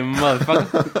choy,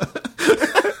 motherfucker.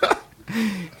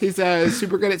 He's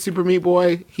super good at Super Meat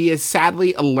Boy. He is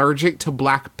sadly allergic to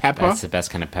black pepper. That's the best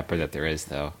kind of pepper that there is,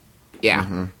 though.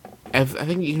 Yeah. I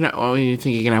think you can. Oh, you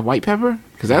think you can have white pepper?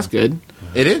 Because that's good.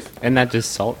 It is? And not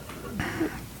just salt.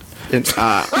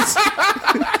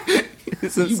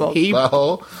 He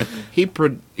Well, he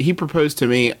proposed to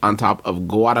me on top of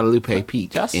Guadalupe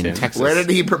Peak Justin, in Texas. where did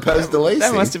he propose to Lacey?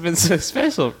 That must have been so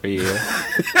special for you.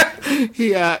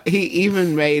 He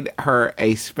even made her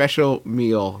a special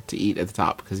meal to eat at the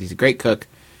top because he's a great cook.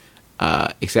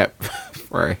 Except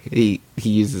for he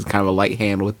uses kind of a light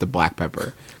hand with the black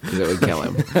pepper because it would kill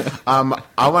him.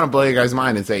 I want to blow you guys'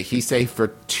 mind and say he saved for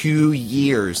 2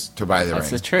 years to buy the That's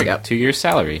the ring. trick. Yep. 2 years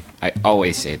salary. I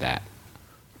always say that.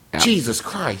 Jesus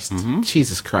Christ.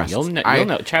 Jesus Christ! You'll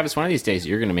know, Travis. One of these days,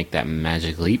 you're going to make that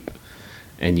magic leap,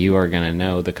 and you are going to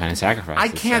know the kind of sacrifice. I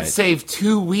can't save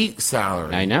 2 weeks'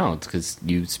 salary. I know it's because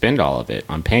you spend all of it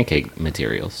on pancake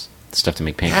materials, stuff to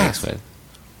make pancakes Yes.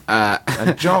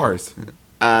 with. Jars.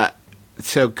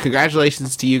 So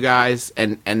congratulations to you guys,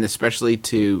 and especially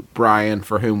to Brian,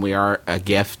 for whom we are a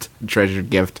gift, a treasured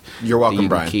gift. You're welcome, that you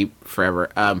Brian. Can keep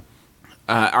forever.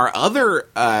 Our other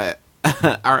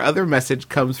our other message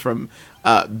comes from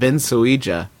Ben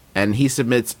Suija, and he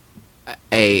submits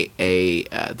a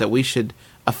that we should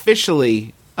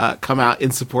officially come out in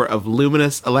support of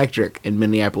Luminous Electric in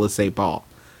Minneapolis, St. Paul.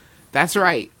 That's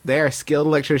right. They are skilled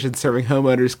electricians serving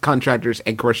homeowners, contractors,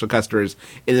 and commercial customers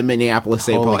in the Minneapolis,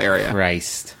 St. Paul Holy area.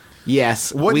 Christ.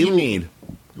 Yes. What do you need?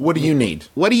 What do you need?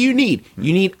 What do you need?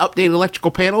 You need updated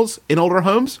electrical panels in older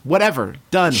homes? Whatever.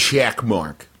 Done. Check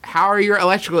mark. How are your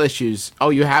electrical issues? Oh,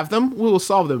 you have them? We will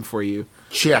solve them for you.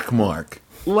 Check mark.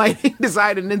 Lighting,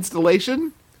 design, and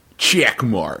installation? Check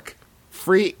mark.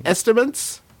 Free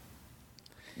estimates?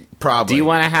 Probably. Do you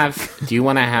want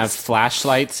to have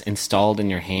flashlights installed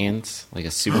in your hands like a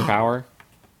superpower?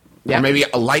 Yeah. Or maybe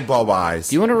a light bulb eyes.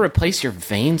 Do you want to replace your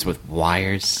veins with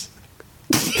wires?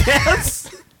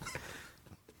 Yes.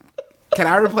 Can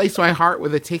I replace my heart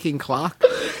with a ticking clock?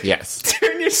 Yes.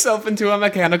 Turn yourself into a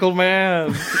mechanical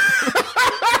man.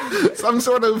 Some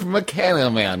sort of mechanical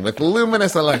man with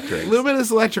luminous electric.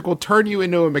 Luminous Electric will turn you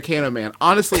into a mechano man.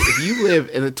 Honestly, if you live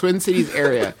in the Twin Cities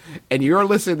area and you're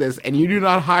listening to this and you do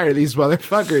not hire these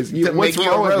motherfuckers, To what's make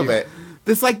you wrong a with robot. you?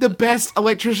 This is like the best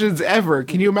electricians ever.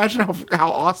 Can you imagine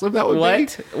how awesome that would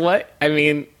be? What? I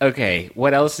mean, okay.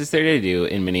 What else is there to do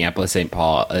in Minneapolis, St.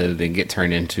 Paul, other than get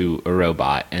turned into a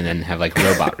robot and then have like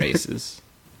robot races?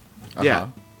 Yeah.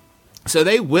 So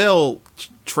they will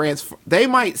transfer. They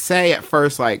might say at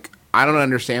first, like, I don't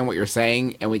understand what you're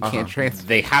saying, and we can't transfer.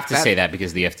 They have to say that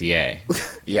because of the FDA.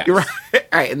 Yes. You're right.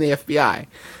 Right, in the FBI.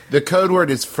 The code word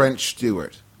is French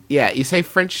Stewart. Yeah, you say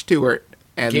French Stewart,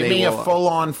 and Give they me will, a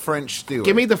full-on French Stewart.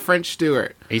 Give me the French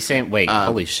Stewart. Are you saying, wait,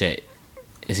 holy shit.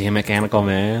 Is he a mechanical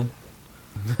man?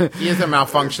 He is a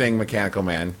malfunctioning mechanical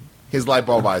man. His light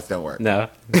bulb eyes don't work. No.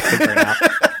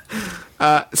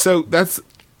 So that's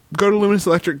go to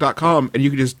luminouselectric.com and you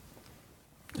can just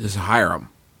hire them,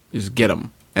 just get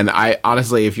them. And I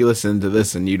honestly, if you listen to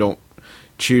this and you don't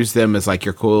choose them as like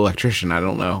your cool electrician, I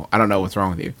don't know what's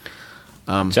wrong with you.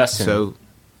 Justin, So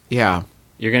yeah,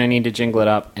 you're going to need to jingle it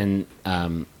up, and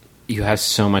you have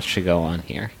so much to go on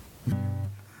here.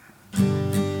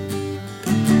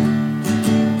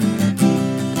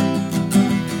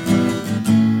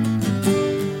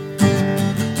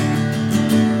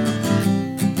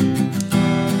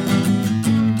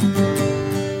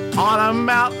 on a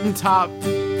mountaintop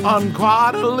on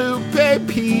Guadalupe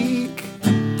Peak,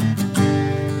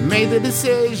 made the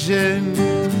decision,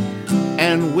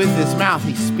 and with his mouth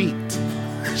he speaked.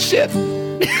 Shit.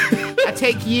 I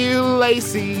take you,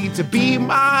 Lacey, to be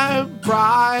my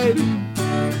bride.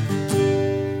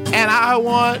 And I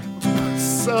want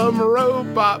some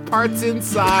robot parts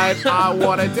inside. I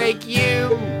want to take you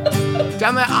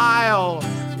down the aisle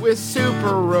with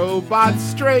super robot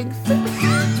strength.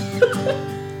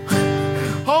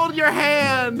 Hold your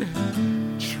hand.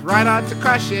 Try not to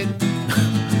crush it.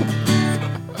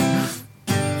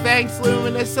 Thanks,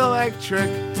 Luminous Electric,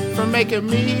 for making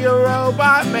me a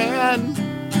robot man.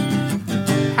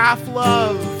 Half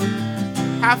love,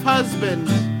 half husband,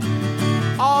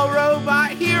 all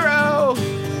robot hero,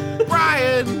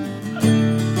 Brian.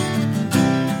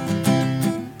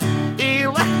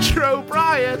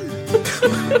 Electro-Bryan.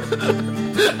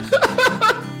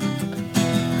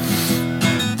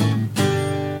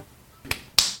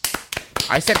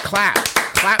 I said clap.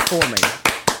 Clap for me.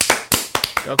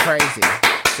 Go crazy.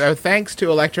 So thanks to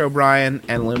Electro-Bryan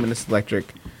and Luminous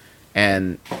Electric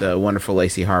and the wonderful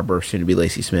Lacey Harbor, soon to be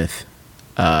Lacey Smith,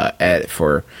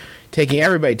 for taking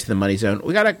everybody to the money zone.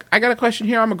 I got a question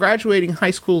here. I'm a graduating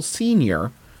high school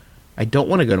senior. I don't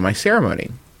want to go to my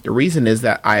ceremony. The reason is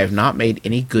that I have not made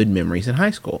any good memories in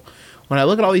high school. When I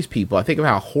look at all these people, I think of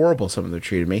how horrible some of them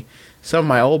treated me. Some of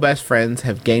my old best friends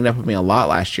have ganged up on me a lot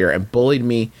last year and bullied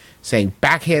me, saying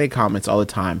backhanded comments all the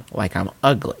time, like I'm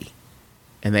ugly.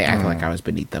 And they act like I was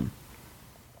beneath them.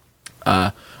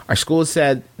 Our school has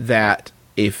said that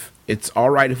if it's all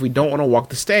right if we don't want to walk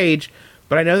the stage,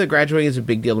 but I know that graduating is a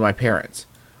big deal to my parents.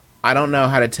 I don't know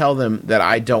how to tell them that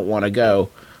I don't want to go.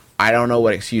 I don't know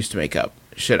what excuse to make up.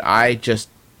 Should I just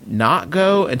not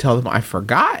go and tell them I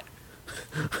forgot?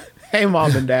 Hey,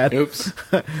 Mom and Dad. Oops.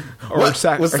 Was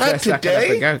that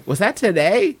today? Was that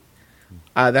today?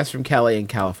 That's from Kelly in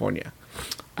California.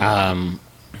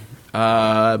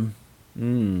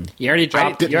 You already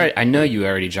dropped. I know you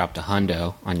already dropped a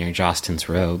hundo on your Jostens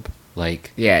robe.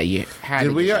 Like, Yeah, you had Did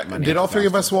to we? get that money Did out all of three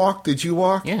of Boston. us walk? Did you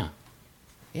walk? yeah.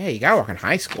 Yeah, you gotta walk in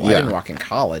high school. I Yeah. didn't walk in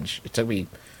college. It took me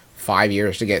 5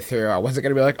 years to get through. I wasn't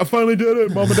gonna be like, I finally did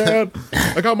it, Mom and Dad.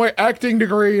 I got my acting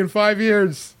degree in 5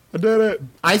 years. I did it.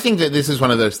 I think that this is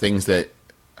one of those things that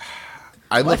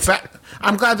I look back.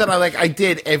 I'm glad that I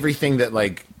did everything that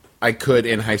I could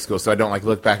in high school, so I don't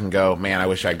look back and go, man, I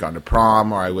wish I'd gone to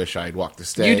prom, or I wish I'd walked the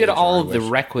stage. You did or all I of the wish-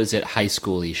 requisite high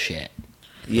schooly shit.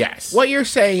 Yes. What you're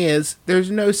saying is there's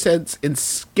no sense in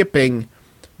skipping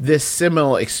this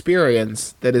similar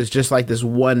experience that is just like this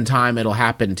one time it'll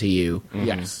happen to you.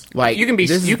 Yes. Like You can be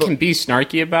this is the- be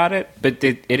snarky about it, but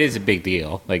it is a big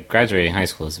deal. Like graduating high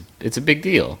school it's a big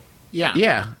deal. Yeah.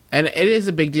 Yeah, and it is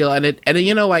a big deal, and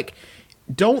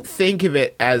don't think of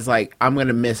it as like I'm going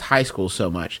to miss high school so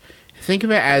much. Think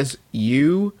of it as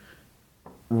you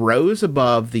rose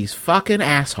above these fucking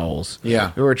assholes.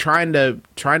 Yeah. Who are trying to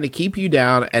keep you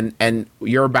down, and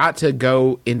you're about to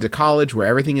go into college where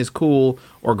everything is cool,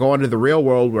 or go into the real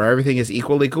world where everything is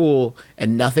equally cool,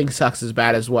 and nothing sucks as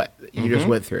bad as what you just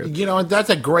went through. You know, that's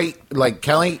a great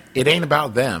Kelly. It ain't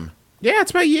about them. Yeah,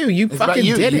 it's about you. You It's fucking about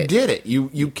you. did You it. did it.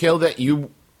 You killed it. You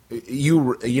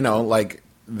know,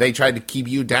 they tried to keep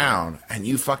you down, and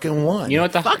you fucking won. You know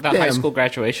what the Fuck high them. school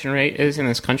graduation rate is in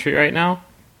this country right now?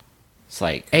 It's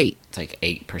like 8. It's like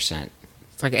 8%.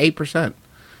 It's like 8%.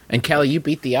 And Kelly, you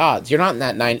beat the odds. You're not in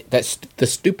that the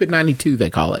stupid 92 they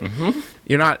call it. Mm-hmm.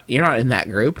 You're not in that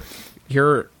group.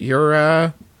 You're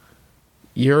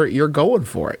going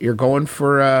for it. You're going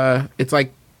for it's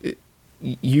like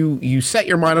you set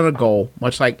your mind on a goal,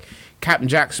 much like Captain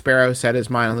Jack Sparrow set his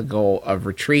mind on the goal of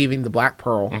retrieving the Black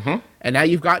Pearl. Mm-hmm. And now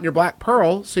you've gotten your Black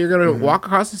Pearl, so you're going to walk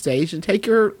across the stage and take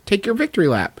your victory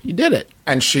lap. You did it.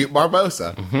 and shoot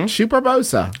Barbosa. Shoot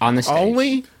Barbosa On the stage.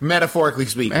 Only Metaphorically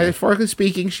speaking. metaphorically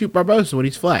speaking, shoot Barbosa when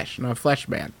he's flesh, not a flesh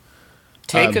man.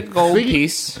 Take a gold speaking-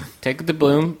 piece, take the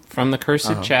bloom from the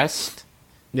cursed chest,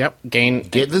 Yep.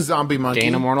 Get the zombie monkey.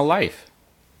 gain immortal life.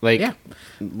 Like, Yeah.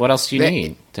 what else do you They-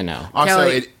 need to know? Also,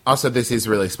 Kelly- this is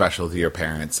really special to your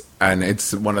parents, and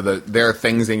it's one of there are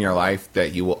things in your life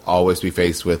that you will always be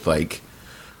faced with,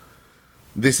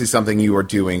 this is something you are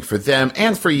doing for them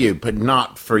and for you, but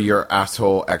not for your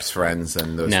asshole ex-friends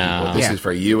and those No. people. This Yeah. is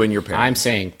for you and your parents. I'm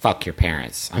saying fuck your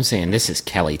parents. I'm saying this is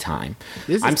Kelly time.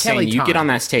 This is I'm Kelly saying you time. get on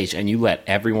that stage and you let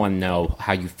everyone know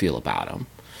how you feel about them.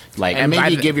 Like, and by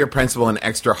maybe the- give your principal an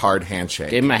extra hard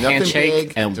handshake. give him a Nothing handshake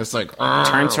big, and just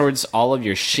turn towards all of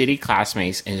your shitty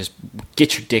classmates and just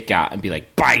get your dick out and be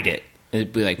like, bite it.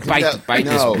 It'd be like, bite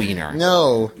this wiener.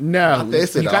 No, No, not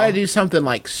this you at got to all. do something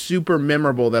like super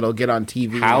memorable that'll get on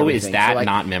TV. and How is everything. that So,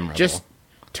 not memorable? Just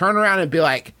turn around and be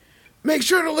like, make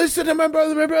sure to listen to my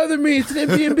brother meets at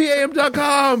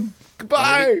MBMBaM.com.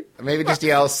 Goodbye. Maybe just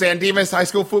yell San Dimas High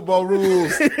School football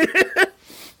rules.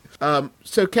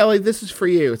 So Kelly, this is for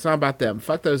you. It's not about them.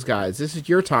 Fuck those guys. This is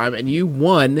your time, and you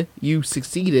won. You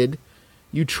succeeded.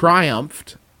 You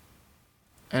triumphed.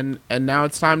 And now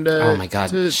it's time to. Oh my god,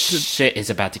 shit is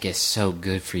about to get so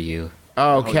good for you.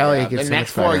 Oh, Kelly, Yeah, it gets the so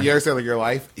next much 4 better. years of your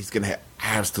life, he's gonna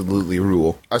absolutely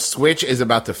rule. A switch is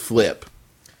about to flip.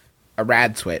 A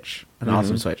rad switch, an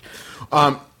awesome switch.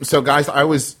 So guys, I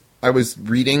was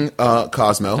reading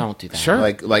Cosmo. Don't do that. Sure.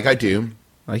 Like I do.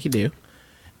 Like you do.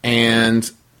 And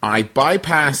I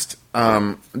bypassed.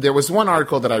 There was one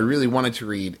article that I really wanted to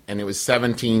read, and it was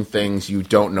 17 things you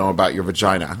don't know about your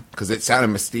vagina because it sounded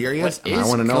mysterious, What and I is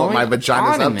want to know what my going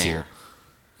vagina's on up in to. there?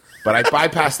 But I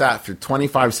bypassed that for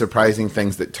 25 surprising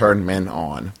things that turn men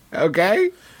on. Okay.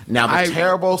 Now, the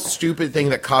terrible, stupid thing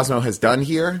that Cosmo has done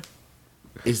here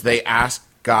is they ask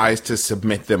guys to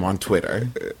submit them on Twitter.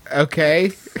 Okay.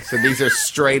 So these are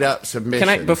straight up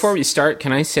submissions. Before we start,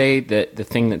 can I say that the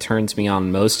thing that turns me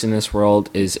on most in this world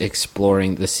is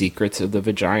exploring the secrets of the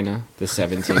vagina, the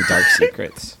 17 dark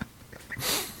secrets.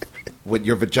 What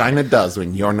your vagina does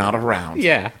when you're not around.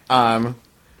 Yeah.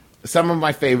 Some of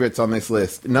my favorites on this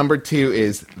list. Number 2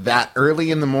 is that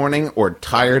early in the morning or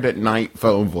tired at night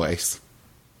phone voice.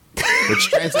 Which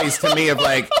translates to me of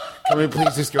like, can we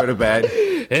please just go to bed?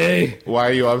 Hey, Why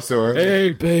are you up so early? Hey,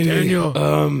 baby. Daniel.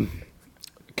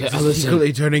 listen.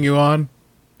 Secretly turning you on?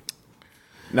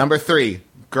 Number 3,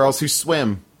 girls who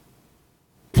swim.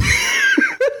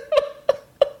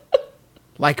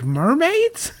 Like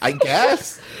mermaids? I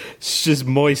guess. She's just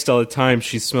moist all the time.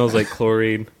 She smells like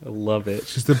chlorine. I love it.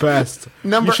 She's the best.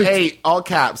 Number 8, all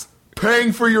caps.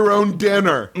 Paying for your own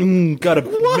dinner. Got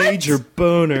a major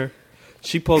boner.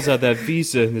 She pulls out that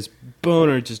visa and this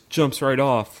boner just jumps right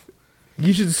off.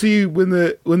 You should see when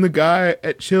the guy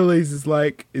at Chili's is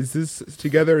like, "Is this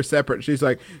together or separate?" She's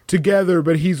like, "Together,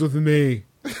 but he's with me."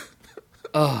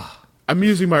 I'm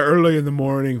using my early in the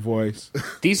morning voice.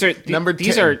 These are Number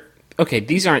these 10. are okay.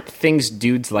 These aren't things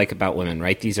dudes like about women,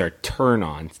 right? These are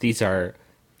turn-ons. These are.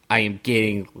 I am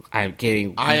getting. I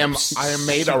am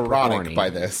made super erotic horny.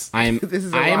 by this. I am. This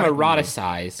is I am erotic.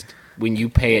 eroticized when you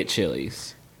pay at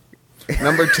Chili's.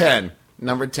 Number 10.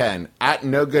 Number 10. At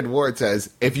No Good Ward says,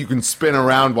 if you can spin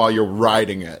around while you're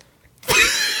riding it.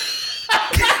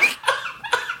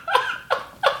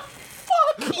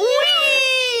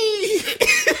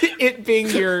 It being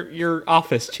your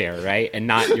office chair, right, and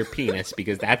not your penis,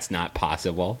 because that's not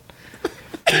possible.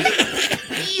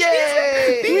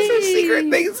 Yay! These are secret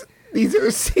things. These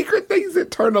are secret things that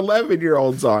turn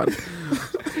 11-year-olds on.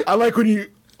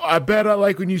 I bet I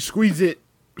like when you squeeze it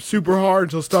super hard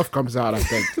until stuff comes out, I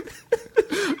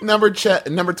think. Number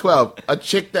 12. A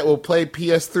chick that will play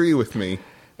PS3 with me.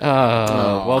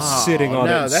 While sitting on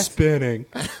no, it and that's- spinning.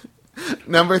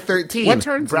 Number 13. What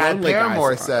turns Brad lonely guys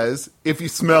Paramore on? says, if you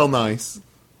smell nice.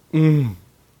 You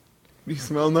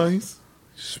smell nice?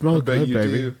 Smell bet good, you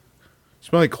baby. do.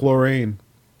 Smell like chlorine.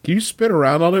 Can you spin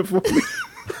around on it for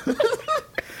me?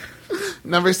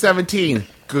 Number 17.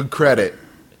 Good credit.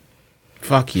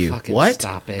 Fuck you. Fucking What?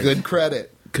 stop it. Good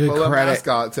credit. Good Pull up credit.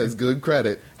 mascot says good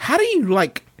credit. How do you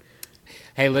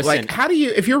Hey, listen. how do you,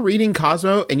 if you're reading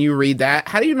Cosmo and you read that,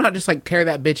 how do you not just tear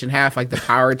that bitch in half like the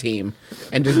power team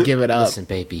and just give it up? Listen,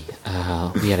 baby.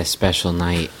 We had a special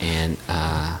night, and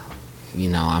I'm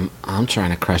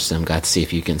trying to crush some guts, see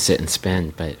if you can sit and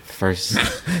spin. But first,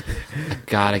 I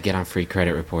gotta get on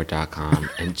freecreditreport.com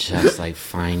and just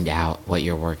find out what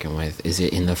you're working with. Is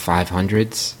it in the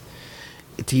 500s?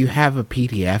 Do you have a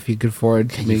PDF you could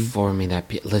forward to Can me? you forward me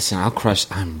that? Listen, I'll crush.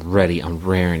 I'm ready. I'm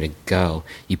raring to go.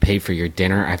 You paid for your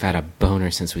dinner. I've had a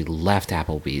boner since we left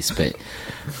Applebee's, but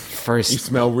first, You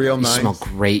smell real you nice. smell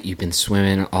great. You've been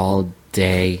swimming all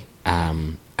day.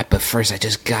 But first, I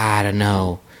just gotta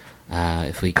know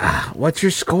if we. What's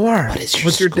your score? What is your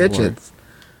What's your score? digits?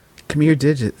 Give me your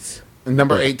digits.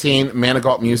 Number 18.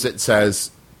 Manigault Music says,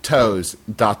 toes, ...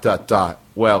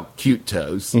 Well, cute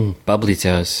toes. Bubbly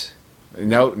toes.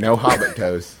 No hobbit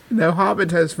toes. No hobbit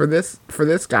toes for this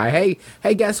guy.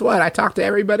 Hey, guess what? I talked to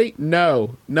everybody.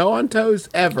 No on toes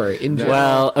ever.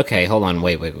 Well, okay, hold on.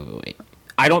 Wait.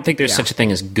 I don't think there's such a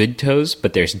thing as good toes,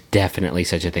 but there's definitely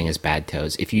such a thing as bad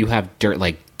toes. If you have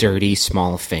dirty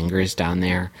small fingers down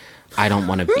there, I don't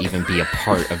want to even be a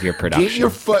part of your production. Get your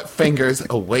foot fingers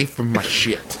away from my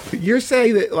shit. You're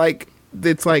saying that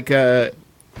it's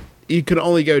you can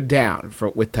only go down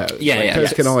with toes. Yeah.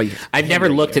 Toes can only. I've never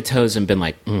looked at toes and been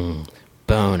like,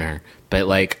 boner. But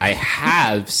I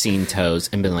have seen toes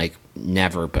and been like,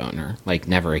 never boner. Like,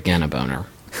 never again a boner.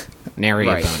 Nary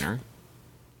Right. a boner.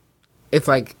 It's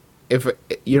like if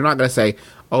you're not gonna say,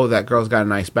 "Oh, that girl's got a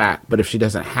nice back," but if she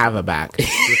doesn't have a back,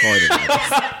 you're going to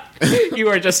notice. You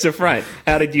are just a front.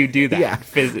 How did you do that? Yeah.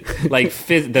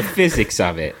 The physics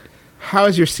of it. How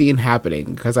is your scene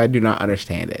happening? Because I do not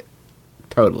understand it.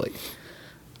 Totally.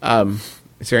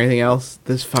 Is there anything else?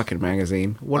 This fucking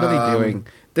magazine. What are they doing?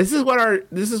 This is what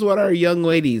our young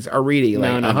ladies are reading.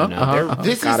 No.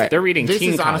 They're reading This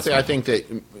Teen is honestly, Cosmo. I think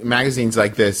that magazines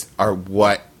like this are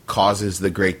what causes the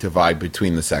great divide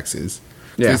between the sexes.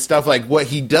 Yeah. So stuff like what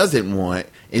he doesn't want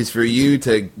is for you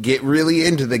to get really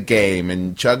into the game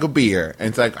and chug a beer. And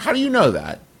it's like, how do you know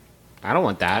that? I don't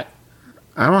want that.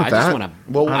 I don't want that.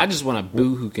 I just want a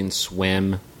boo who can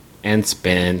swim and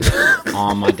spin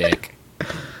on my dick.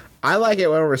 I like it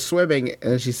when we're swimming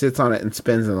and she sits on it and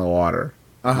spins in the water.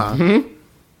 Uh-huh.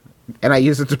 And I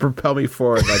use it to propel me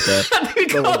forward like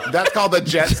That's called a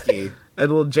jet ski. a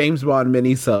little James Bond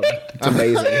mini sub. It's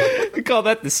amazing. We call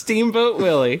that the Steamboat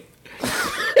Willie.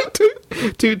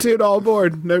 Toot all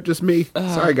aboard. No, just me.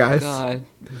 Sorry, guys. God.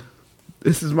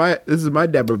 This is my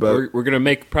Deborah boat. We're gonna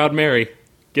make Proud Mary.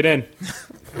 Get in.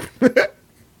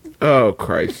 Oh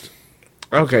Christ.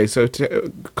 Okay, so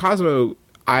Cosmo,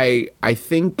 I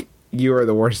think you are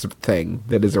the worst thing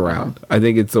that is around. I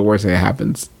think it's the worst thing that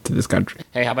happens to this country.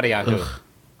 Hey, how about a Yahoo?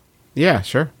 Yeah,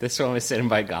 sure. This one was sent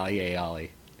by Gali Ayali,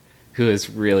 who has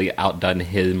really outdone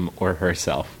him or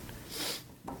herself.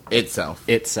 Itself.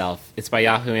 It's by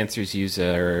Yahoo Answers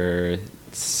user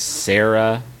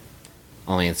Sarah,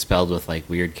 only it's spelled with like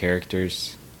weird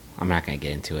characters. I'm not going to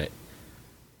get into it.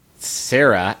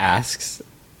 Sarah asks,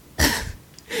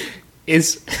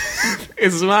 is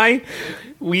my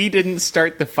 "we didn't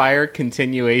start the fire"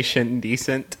 continuation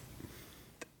decent?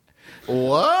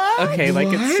 What? Okay, like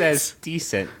What? it says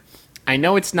decent. I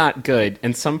know it's not good,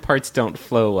 and some parts don't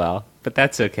flow well, but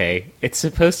that's okay. It's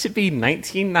supposed to be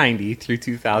 1990 through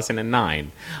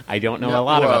 2009. I don't know a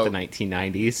lot about the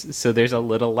 1990s, so there's a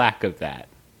little lack of that.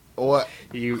 What?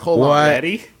 Hold on.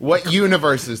 Ready? What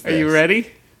universe is this? Are you ready?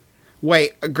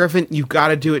 Wait, Griffin, you got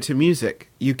to do it to music.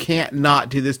 You can't not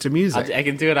do this to music. I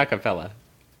can do it a cappella.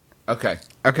 Okay.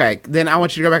 Okay, then I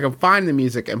want you to go back and find the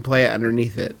music and play it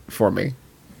underneath it for me.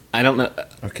 I don't know.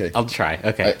 Okay. I'll try.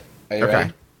 Okay. Are you Okay.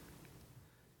 ready?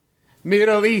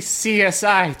 Middle East,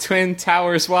 CSI, Twin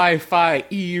Towers, Wi-Fi,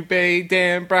 eBay,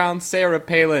 Dan Brown, Sarah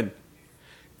Palin.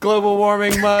 Global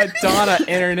warming, Madonna,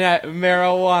 internet,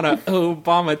 marijuana,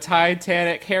 Obama,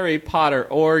 Titanic, Harry Potter,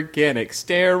 organic,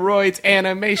 steroids,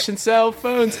 animation, cell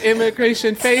phones,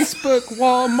 immigration, Facebook,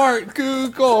 Walmart,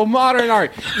 Google, modern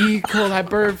art, E. coli,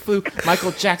 bird flu,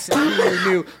 Michael Jackson, who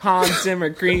knew, Hans Zimmer,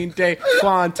 Green Day,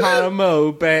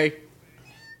 Guantanamo Bay.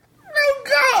 Oh,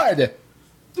 God!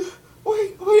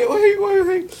 Wait.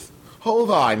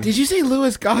 Hold on. Did you say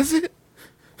Louis Gossett?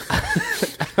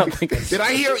 I don't think it's Did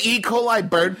I hear E. coli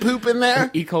bird poop in there?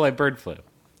 E. coli, bird flu.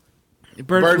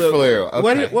 Bird flu.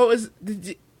 Okay. What was?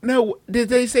 Did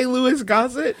they say Louis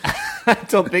Gossett? I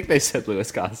don't think they said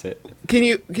Louis Gossett. Can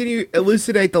you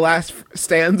elucidate the last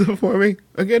stanza for me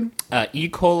again? E.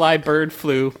 coli, bird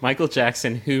flu, Michael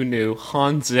Jackson, who knew,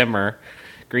 Hans Zimmer,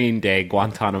 Green Day,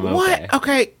 Guantanamo Bay. What?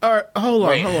 Okay, hold on.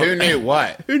 Wait, who knew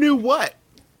what? Who knew what?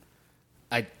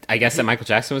 I guess that Michael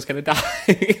Jackson was going to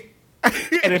die.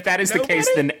 And if that is the case,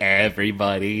 then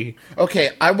everybody. Okay,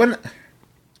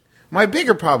 my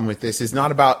bigger problem with this is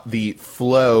not about the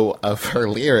flow of her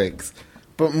lyrics,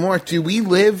 but more, do we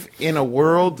live in a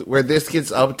world where this gets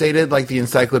updated like the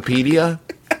encyclopedia?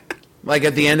 Like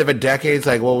at the end of a decade, it's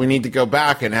like, well, we need to go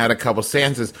back and add a couple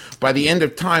stanzas. By the end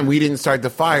of time, we didn't start the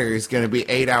fire. It's going to be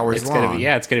 8 hours long.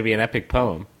 It's going to be an epic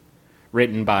poem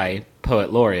written by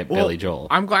poet laureate Billy Joel.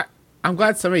 I'm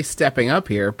glad somebody's stepping up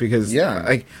here because Yeah.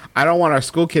 like I don't want our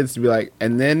school kids to be like,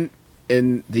 and then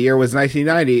in the year was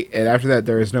 1990, and after that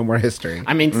there is no more history.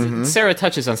 I mean, Sarah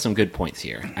touches on some good points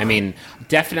here. I mean,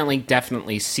 definitely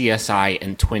CSI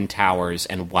and Twin Towers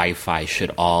and Wi-Fi should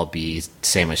all be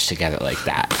sandwiched together like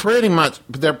that. Pretty much,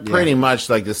 they're pretty much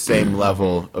like the same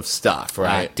level of stuff,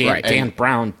 right? Dan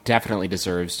Brown definitely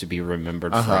deserves to be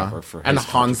remembered forever for his And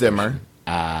Hans Zimmer.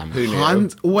 Who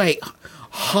knew?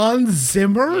 Hans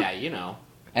Zimmer? Yeah, you know.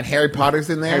 And Harry Potter's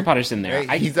in there? Harry Potter's in there.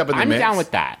 Right, he's up in the I'm mix. down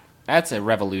with that. That's a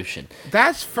revolution.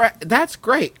 That's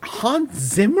great. Hans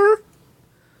Zimmer?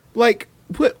 Like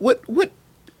what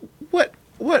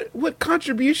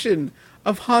contribution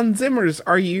of Hans Zimmer's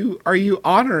are you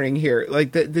honoring here?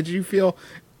 Like did you feel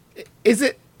is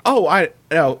it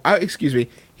excuse me.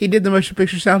 He did the motion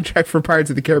picture soundtrack for Pirates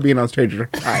of the Caribbean on Stranger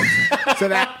Tides. So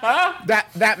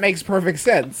that makes perfect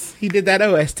sense. He did that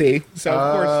OST. So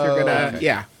of course you're gonna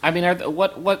yeah. I mean,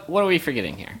 what are we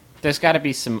forgetting here? There's got to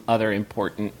be some other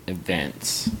important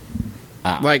events.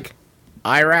 Like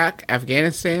Iraq,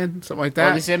 Afghanistan, something like Well,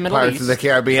 that. they said Middle Pirates East. of the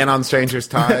Caribbean on Stranger's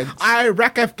Tide.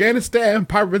 Iraq, Afghanistan,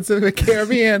 Pirates of the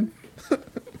Caribbean.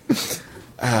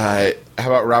 How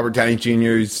about Robert Downey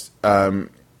Jr.'s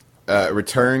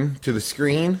return to the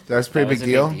screen? That was a pretty That was big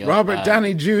a deal. big deal. Robert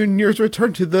Downey Jr.'s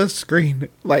return to the screen.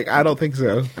 Like, I don't think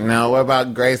so. Now, what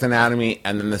about Grey's Anatomy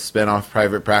and then the spin-off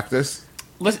Private Practice?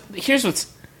 Listen, here's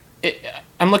what's.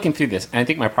 I'm looking through this, and I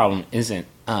think my problem isn't.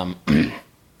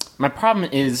 My problem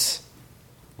is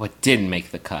what didn't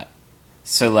make the cut.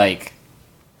 So, like,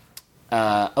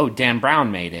 Dan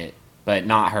Brown made it, but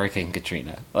not Hurricane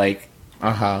Katrina. Like,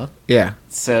 Yeah.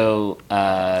 so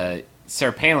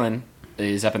Sarah Palin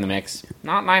is up in the mix.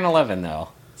 Not 9/11 though.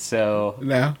 So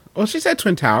No. Well, she said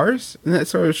Twin Towers. Isn't that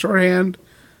sort of shorthand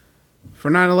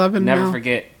for 9/11? never now?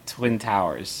 forget Twin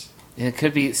Towers. It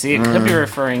could be. See, it could be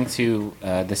referring to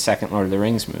the second Lord of the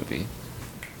Rings movie.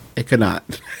 It could not.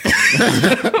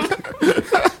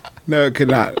 No, it could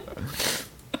not.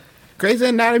 Grey's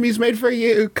Anatomy's made for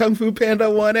you. Kung Fu Panda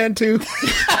 1 and 2.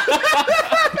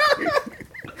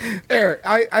 There,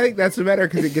 I think that's better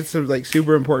because it gets some like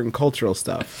super important cultural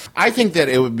stuff. I think that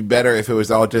it would be better if it was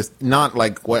all just not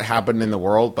like what happened in the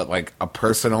world, but like a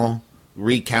personal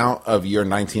recount of your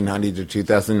 1990 to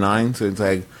 2009. So it's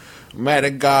like, met a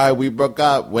guy, we broke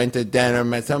up, went to dinner,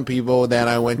 met some people, then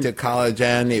I went to college,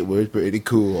 and it was pretty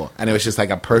cool. And it was just like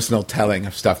a personal telling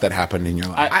of stuff that happened in your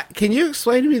life. Can you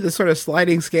explain to me the sort of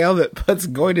sliding scale that puts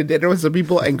going to dinner with some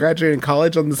people and graduating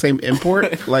college on the same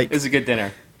import? Like, It's a good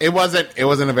dinner. It wasn't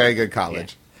a very good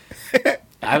college. it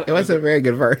wasn't a very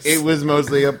good verse. It was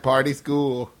mostly a party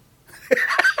school.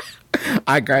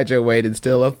 I graduated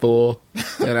still a fool,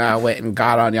 and I went and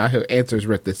got on Yahoo Answers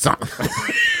with this song.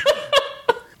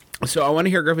 So I want to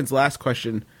hear Griffin's last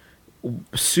question.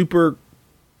 Super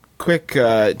quick,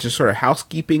 just sort of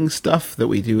housekeeping stuff that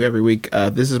we do every week.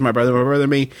 This is my brother,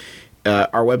 me.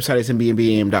 Our website is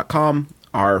MBMBaM.com.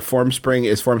 Our form spring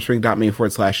is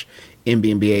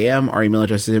formspring.me/MBMBaM. Our email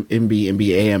address is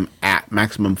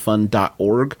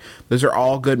MBMBaM@MaximumFun.org. Those are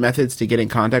all good methods to get in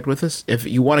contact with us. If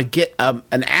you want to get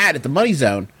an ad at the Money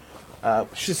Zone,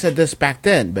 should have said this back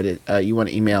then, but you want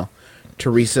to email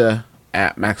Teresa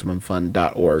at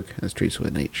MaximumFun.org. That's Teresa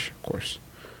with an H, of course.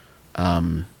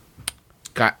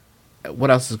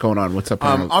 What else is going on? What's up?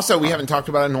 Also, we haven't talked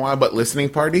about it in a while, but listening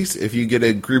parties. If you get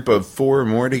a group of 4 or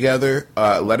more together,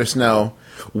 let us know.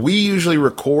 We usually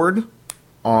record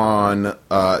on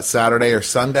Saturday or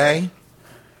Sunday.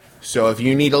 So if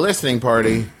you need a listening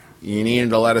party, you need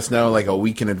to let us know like a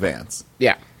week in advance.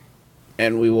 Yeah,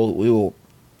 and we will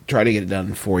try to get it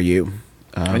done for you.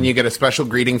 And you get a special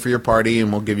greeting for your party,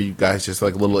 and we'll give you guys just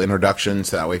like a little introduction.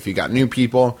 So that way, if you got new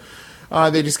people,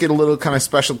 they just get a little kind of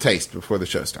special taste before the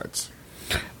show starts.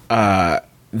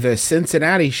 The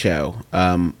Cincinnati show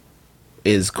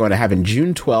is going to happen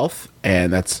June 12th,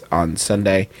 and that's on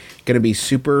Sunday. Going to be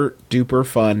super duper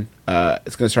fun.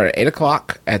 It's going to start at 8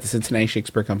 o'clock at the Cincinnati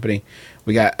Shakespeare Company.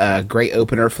 We got a great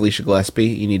opener, Felicia Gillespie.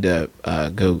 You need to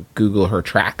go Google her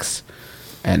tracks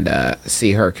and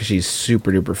see her because she's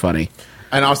super duper funny.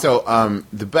 And also,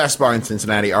 the best bar in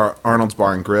Cincinnati, Arnold's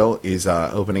Bar and Grill, is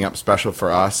opening up special for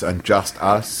us and just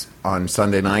us on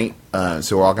Sunday night.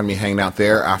 So we're all going to be hanging out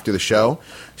there after the show.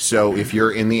 So if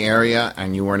you're in the area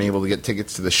and you weren't able to get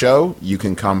tickets to the show, you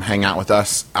can come hang out with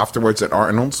us afterwards at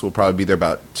Arnold's. We'll probably be there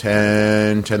about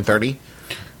 10:30.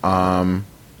 And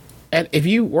if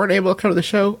you weren't able to come to the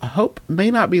show, hope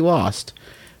may not be lost.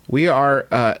 We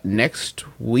are, next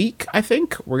week, I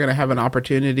think, we're going to have an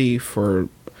opportunity for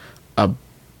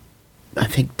I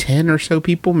think 10 or so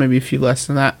people, maybe a few less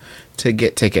than that, to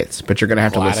get tickets. But you're going to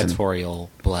have to listen. Gladiatorial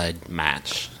blood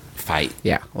match fight.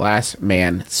 Yeah, last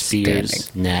man Spears,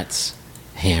 standing. nets,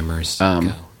 hammers.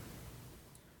 Go.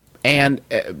 And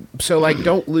so, like,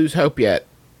 don't lose hope yet.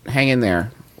 Hang in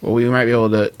there. Well, we might be able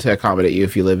to accommodate you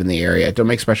if you live in the area. Don't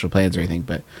make special plans or anything,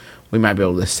 but we might be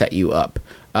able to set you up.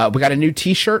 We got a new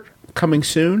T-shirt coming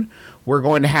soon. We're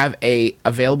going to have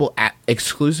available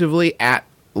exclusively at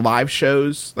live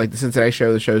shows, like the Cincinnati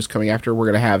show, the shows coming after.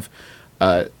 We're going to have,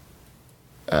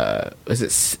 is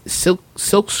it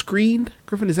silk screened?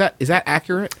 Griffin, is that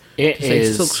accurate? It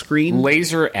is silk screened,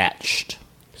 laser etched,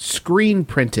 screen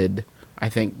printed. I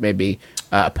think maybe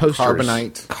posters.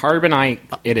 Carbonite.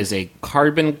 It is a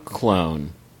carbon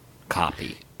clone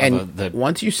copy. And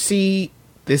once you see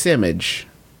this image,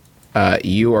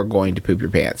 you are going to poop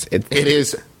your pants. It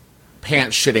is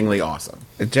pants shittingly awesome.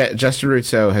 Justin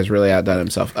Russo has really outdone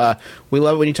himself. We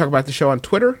love it when you talk about the show on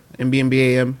Twitter,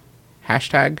 MBMBAM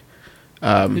hashtag.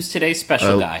 Who's today's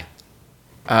special guy?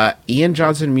 Ian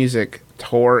Johnson Music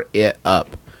tore it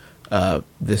up.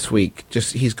 this week.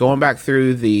 Just he's going back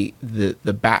through the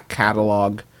back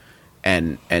catalog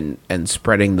and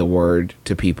spreading the word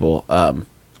to people.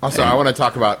 Also, I want to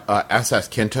talk about SS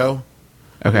Kinto.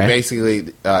 Okay.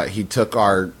 Basically, he took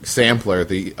our sampler,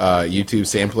 the YouTube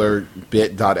sampler,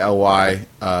 bit.ly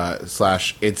 /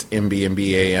 it's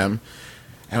MBMBaM,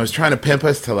 and was trying to pimp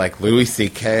us to like Louis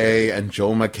C.K. and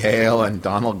Joel McHale and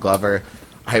Donald Glover.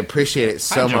 I appreciate it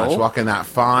so Hi, much, Joel. walking that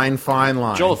fine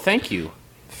line. Joel, thank you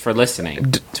for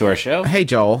listening to our show. Hey,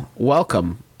 Joel,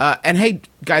 welcome. And hey,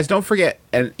 guys, don't forget.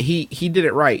 And he did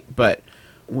it right. But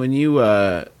when you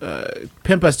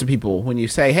pimp us to people, when you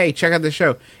say, "Hey, check out the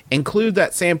show," include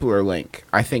that sampler link.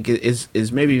 I think it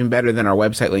is maybe even better than our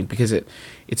website link because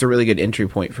it's a really good entry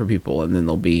point for people, and then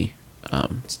they'll be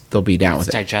down with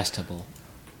it. Digestible.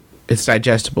 It's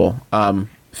digestible.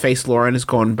 Face Lauren is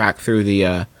going back through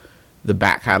the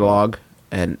back catalog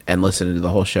and listening to the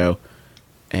whole show,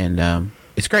 and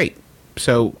it's great.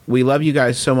 So we love you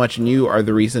guys so much, and you are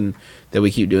the reason that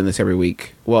we keep doing this every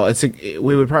week. Well,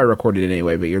 we would probably record it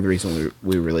anyway, but you're the reason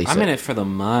we release it. I'm in it for the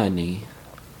money.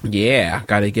 Yeah,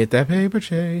 got to get that paper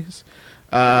chase.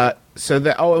 And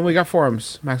we got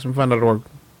forums, MaximumFun.org.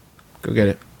 Go get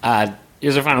it.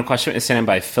 Here's our final question. It's sent in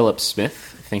by Philip Smith.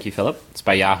 Thank you, Philip. It's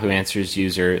by Yahoo Answers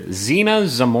user Zena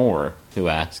Zamor, who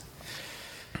asked,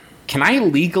 "Can I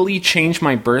legally change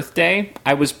my birthday?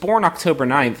 I was born October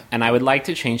 9th, and I would like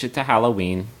to change it to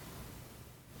Halloween."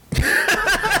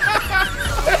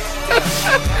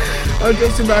 Oh,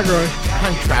 Jason McElroy.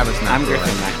 I'm Travis McElroy. I'm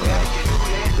Griffin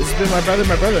McElroy. This has been my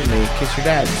brother, and me. Kiss your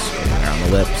dads on the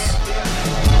lips.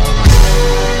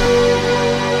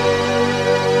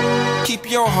 Keep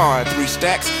your heart, 3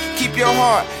 stacks. Keep your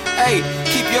heart. Hey,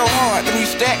 keep your heart, 3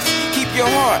 stacks. Keep your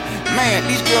heart. Man,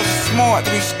 these girls are smart.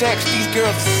 3 stacks, these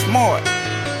girls are smart.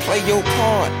 Play your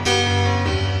part.